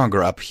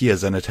stronger up here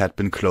than it had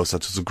been closer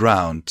to the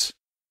ground.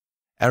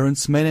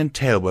 Erin's mane and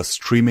tail were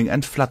streaming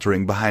and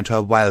fluttering behind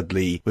her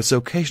wildly, with the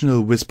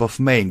occasional wisp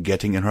of mane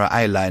getting in her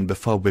eyeline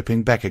before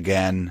whipping back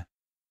again.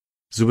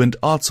 The wind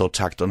also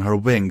tugged on her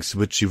wings,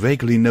 which she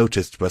vaguely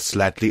noticed were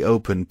slightly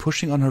open,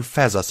 pushing on her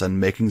feathers and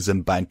making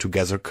them bind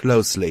together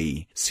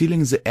closely,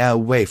 sealing the air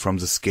away from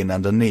the skin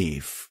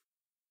underneath.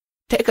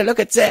 Take a look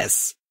at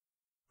this!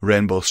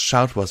 Rainbow's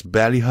shout was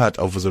barely heard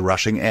over the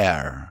rushing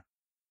air.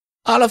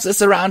 All of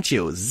this around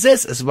you,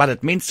 this is what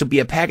it means to be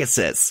a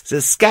Pegasus.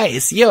 The sky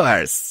is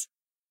yours!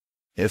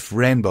 If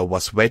Rainbow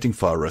was waiting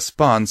for a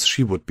response,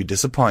 she would be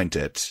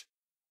disappointed.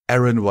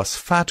 Aaron was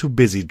far too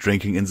busy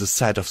drinking in the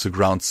sight of the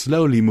ground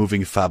slowly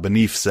moving far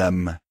beneath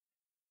them.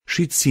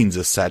 She'd seen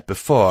this sight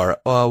before,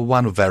 or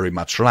one very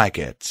much like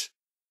it.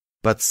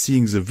 But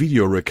seeing the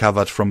video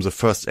recovered from the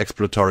first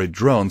exploratory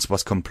drones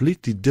was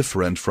completely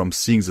different from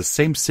seeing the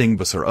same thing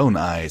with her own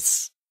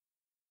eyes.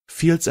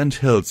 Fields and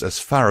hills as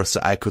far as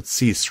the eye could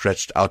see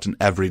stretched out in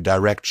every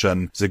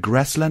direction, the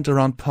grassland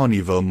around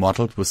Ponyville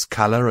mottled with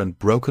color and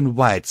broken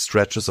white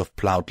stretches of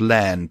plowed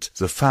land,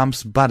 the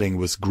farms budding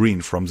with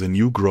green from the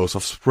new growth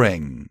of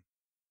spring.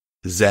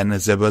 Then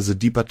there were the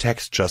deeper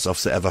textures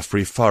of the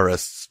everfree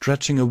forest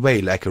stretching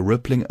away like a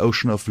rippling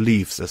ocean of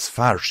leaves as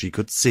far as she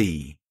could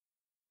see.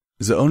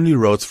 The only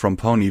roads from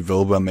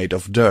Ponyville were made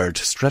of dirt,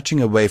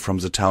 stretching away from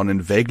the town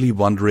in vaguely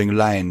wandering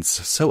lines,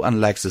 so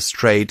unlike the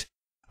straight,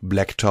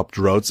 black-topped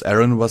roads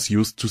Aaron was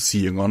used to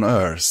seeing on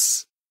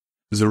Earth.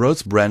 The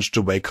roads branched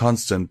away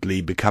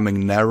constantly,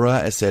 becoming narrower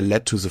as they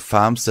led to the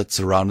farms that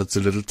surrounded the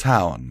little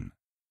town.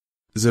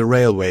 The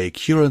railway,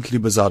 currently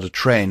without a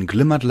train,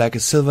 glimmered like a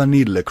silver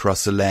needle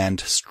across the land,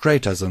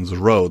 straighter than the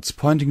roads,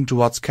 pointing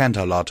towards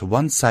Canterlot,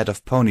 one side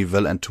of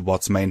Ponyville, and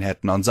towards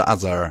Manhattan on the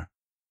other.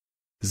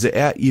 The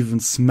air even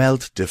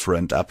smelled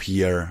different up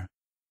here.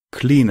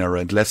 Cleaner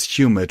and less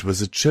humid,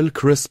 with a chill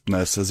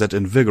crispness that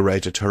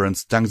invigorated her and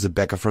stung the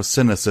back of her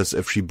sinuses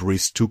if she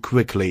breathed too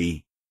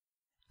quickly.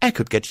 I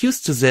could get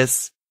used to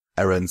this,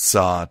 Aaron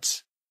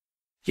thought.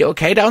 You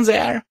okay down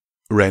there?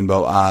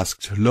 Rainbow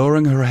asked,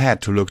 lowering her head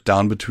to look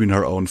down between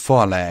her own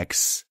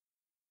forelegs.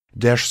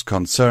 Dash's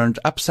concerned,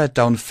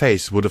 upside-down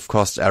face would have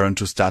caused Aaron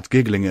to start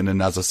giggling in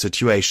another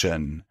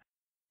situation.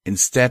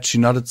 Instead, she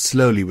nodded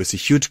slowly with a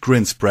huge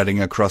grin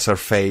spreading across her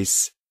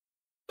face.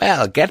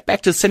 Well, get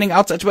back to thinning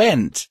out that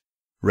wind,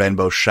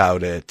 Rainbow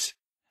shouted.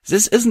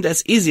 This isn't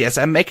as easy as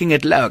I'm making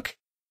it look.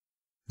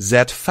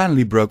 That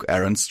finally broke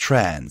Aaron's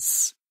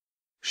trance.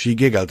 She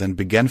giggled and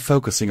began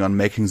focusing on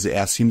making the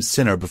air seem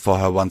thinner before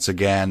her once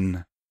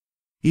again.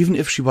 Even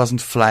if she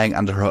wasn't flying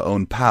under her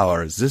own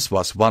power, this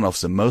was one of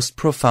the most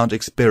profound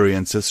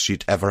experiences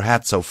she'd ever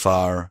had so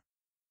far.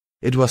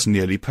 It was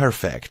nearly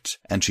perfect,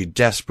 and she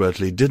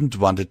desperately didn't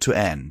want it to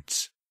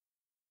end.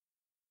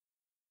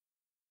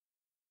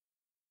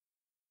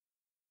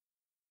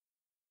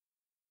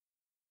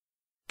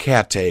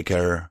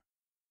 Caretaker.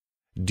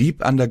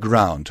 Deep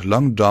underground,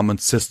 long dormant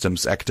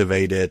systems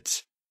activated.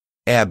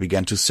 Air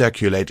began to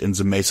circulate in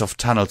the maze of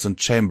tunnels and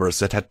chambers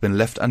that had been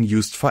left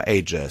unused for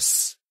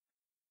ages.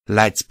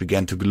 Lights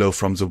began to glow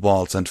from the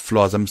walls and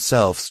floor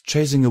themselves,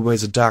 chasing away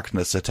the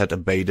darkness that had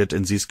abated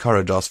in these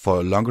corridors for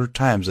a longer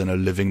time than a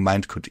living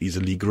mind could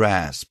easily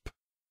grasp.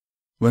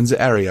 When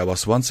the area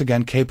was once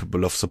again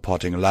capable of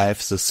supporting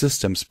life, the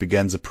systems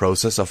began the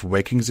process of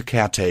waking the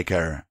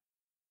caretaker.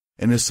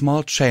 In a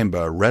small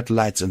chamber, red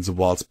lights in the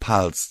walls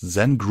pulsed,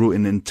 then grew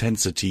in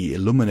intensity,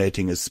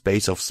 illuminating a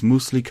space of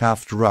smoothly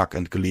carved rock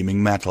and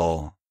gleaming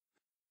metal.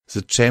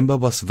 The chamber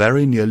was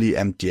very nearly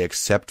empty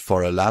except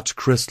for a large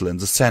crystal in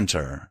the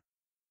center.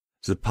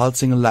 The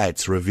pulsing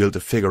lights revealed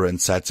a figure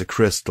inside the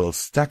crystal,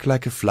 stuck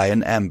like a fly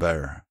in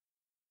amber.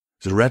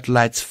 The red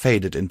lights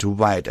faded into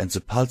white and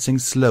the pulsing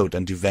slowed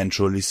and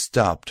eventually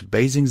stopped,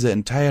 bathing the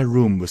entire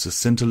room with a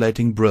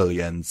scintillating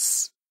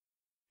brilliance.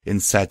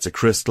 Inside the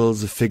crystal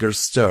the figure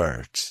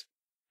stirred.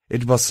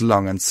 It was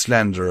long and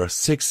slender,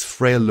 6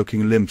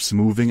 frail-looking limbs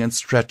moving and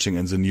stretching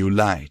in the new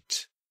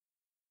light.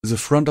 The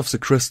front of the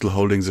crystal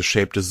holding the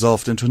shape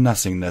dissolved into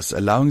nothingness,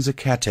 allowing the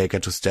caretaker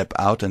to step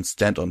out and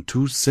stand on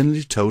 2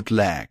 thinly toed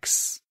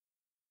legs.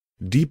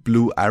 Deep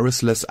blue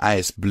irisless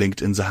eyes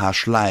blinked in the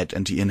harsh light,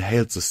 and he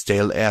inhaled the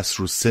stale air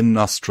through thin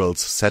nostrils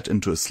set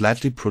into a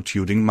slightly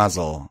protruding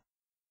muzzle.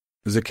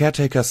 The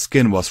caretaker's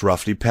skin was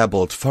roughly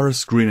pebbled,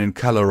 forest green in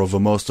color over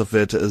most of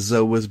it,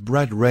 though with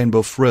bright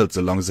rainbow frills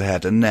along the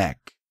head and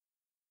neck.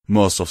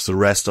 Most of the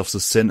rest of the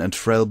thin and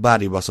frail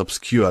body was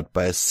obscured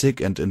by a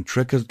thick and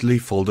intricately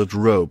folded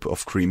robe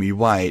of creamy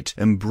white,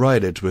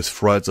 embroidered with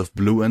frils of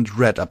blue and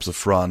red up the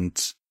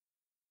front.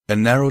 A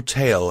narrow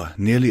tail,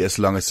 nearly as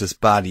long as his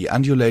body,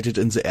 undulated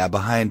in the air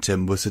behind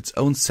him, with its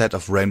own set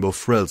of rainbow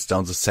frills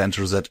down the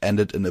center that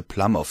ended in a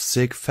plum of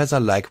thick,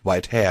 feather-like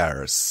white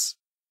hairs.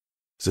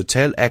 The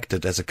tail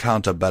acted as a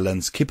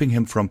counterbalance, keeping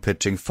him from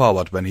pitching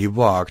forward when he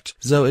walked,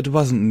 though it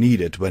wasn't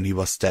needed when he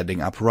was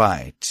standing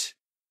upright.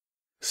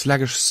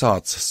 Sluggish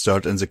thoughts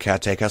stirred in the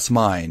caretaker's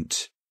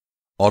mind.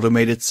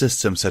 Automated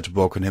systems had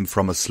woken him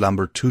from a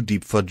slumber too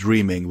deep for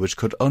dreaming, which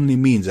could only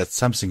mean that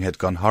something had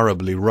gone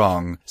horribly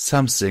wrong,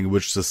 something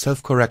which the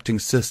self-correcting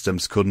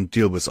systems couldn't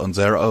deal with on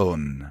their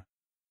own.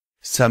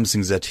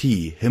 Something that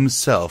he,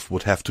 himself,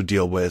 would have to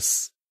deal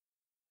with.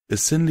 A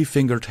thinly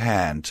fingered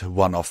hand,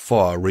 1 of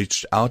 4,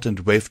 reached out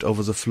and waved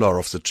over the floor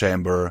of the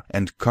chamber,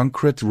 and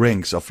concrete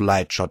rings of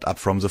light shot up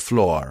from the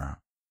floor.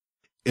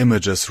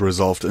 Images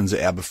resolved in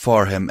the air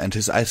before him, and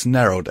his eyes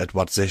narrowed at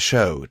what they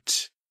showed.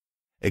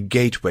 A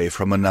gateway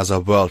from another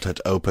world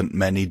had opened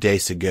many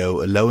days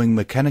ago, allowing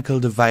mechanical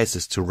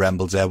devices to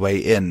ramble their way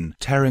in,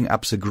 tearing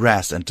up the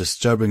grass and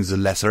disturbing the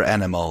lesser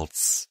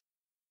animals.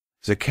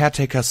 The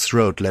caretaker's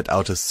throat let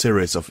out a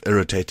series of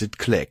irritated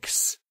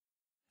clicks.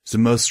 The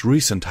most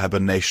recent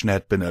hibernation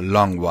had been a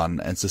long one,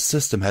 and the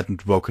system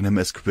hadn't woken him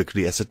as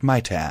quickly as it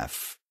might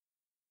have.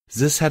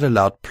 This had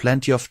allowed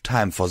plenty of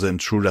time for the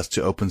intruders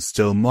to open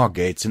still more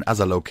gates in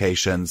other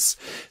locations,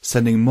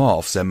 sending more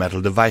of their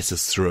metal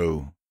devices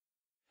through.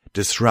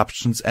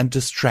 Disruptions and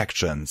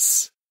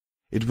distractions.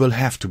 It will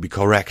have to be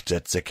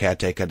corrected, the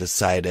caretaker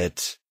decided.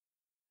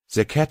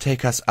 The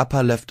caretaker's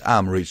upper left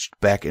arm reached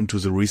back into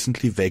the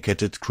recently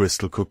vacated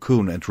crystal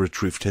cocoon and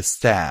retrieved his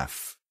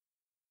staff.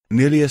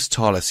 Nearly as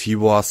tall as he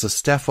was, the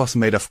staff was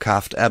made of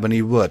carved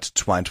ebony wood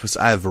twined with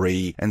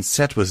ivory and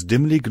set with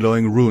dimly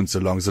glowing runes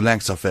along the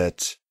length of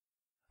it.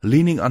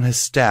 Leaning on his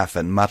staff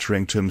and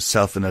muttering to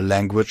himself in a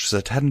language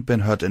that hadn't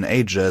been heard in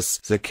ages,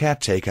 the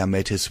caretaker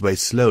made his way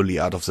slowly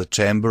out of the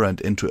chamber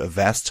and into a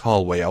vast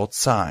hallway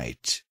outside.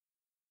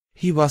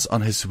 He was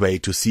on his way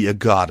to see a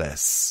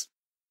goddess.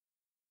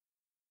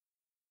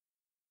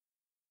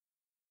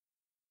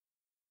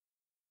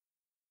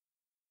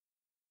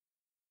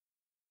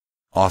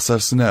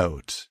 Author's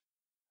note.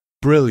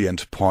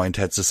 Brilliant point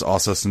had this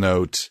author's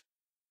note.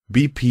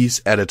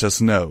 BP's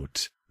editor's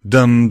note.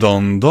 Dun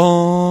dun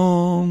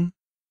dun!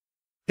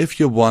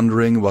 If you're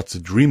wondering what the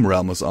Dream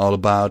Realm is all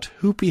about,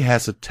 Hoopy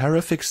has a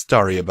terrific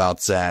story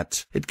about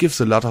that. It gives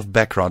a lot of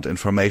background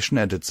information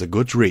and it's a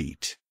good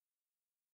read.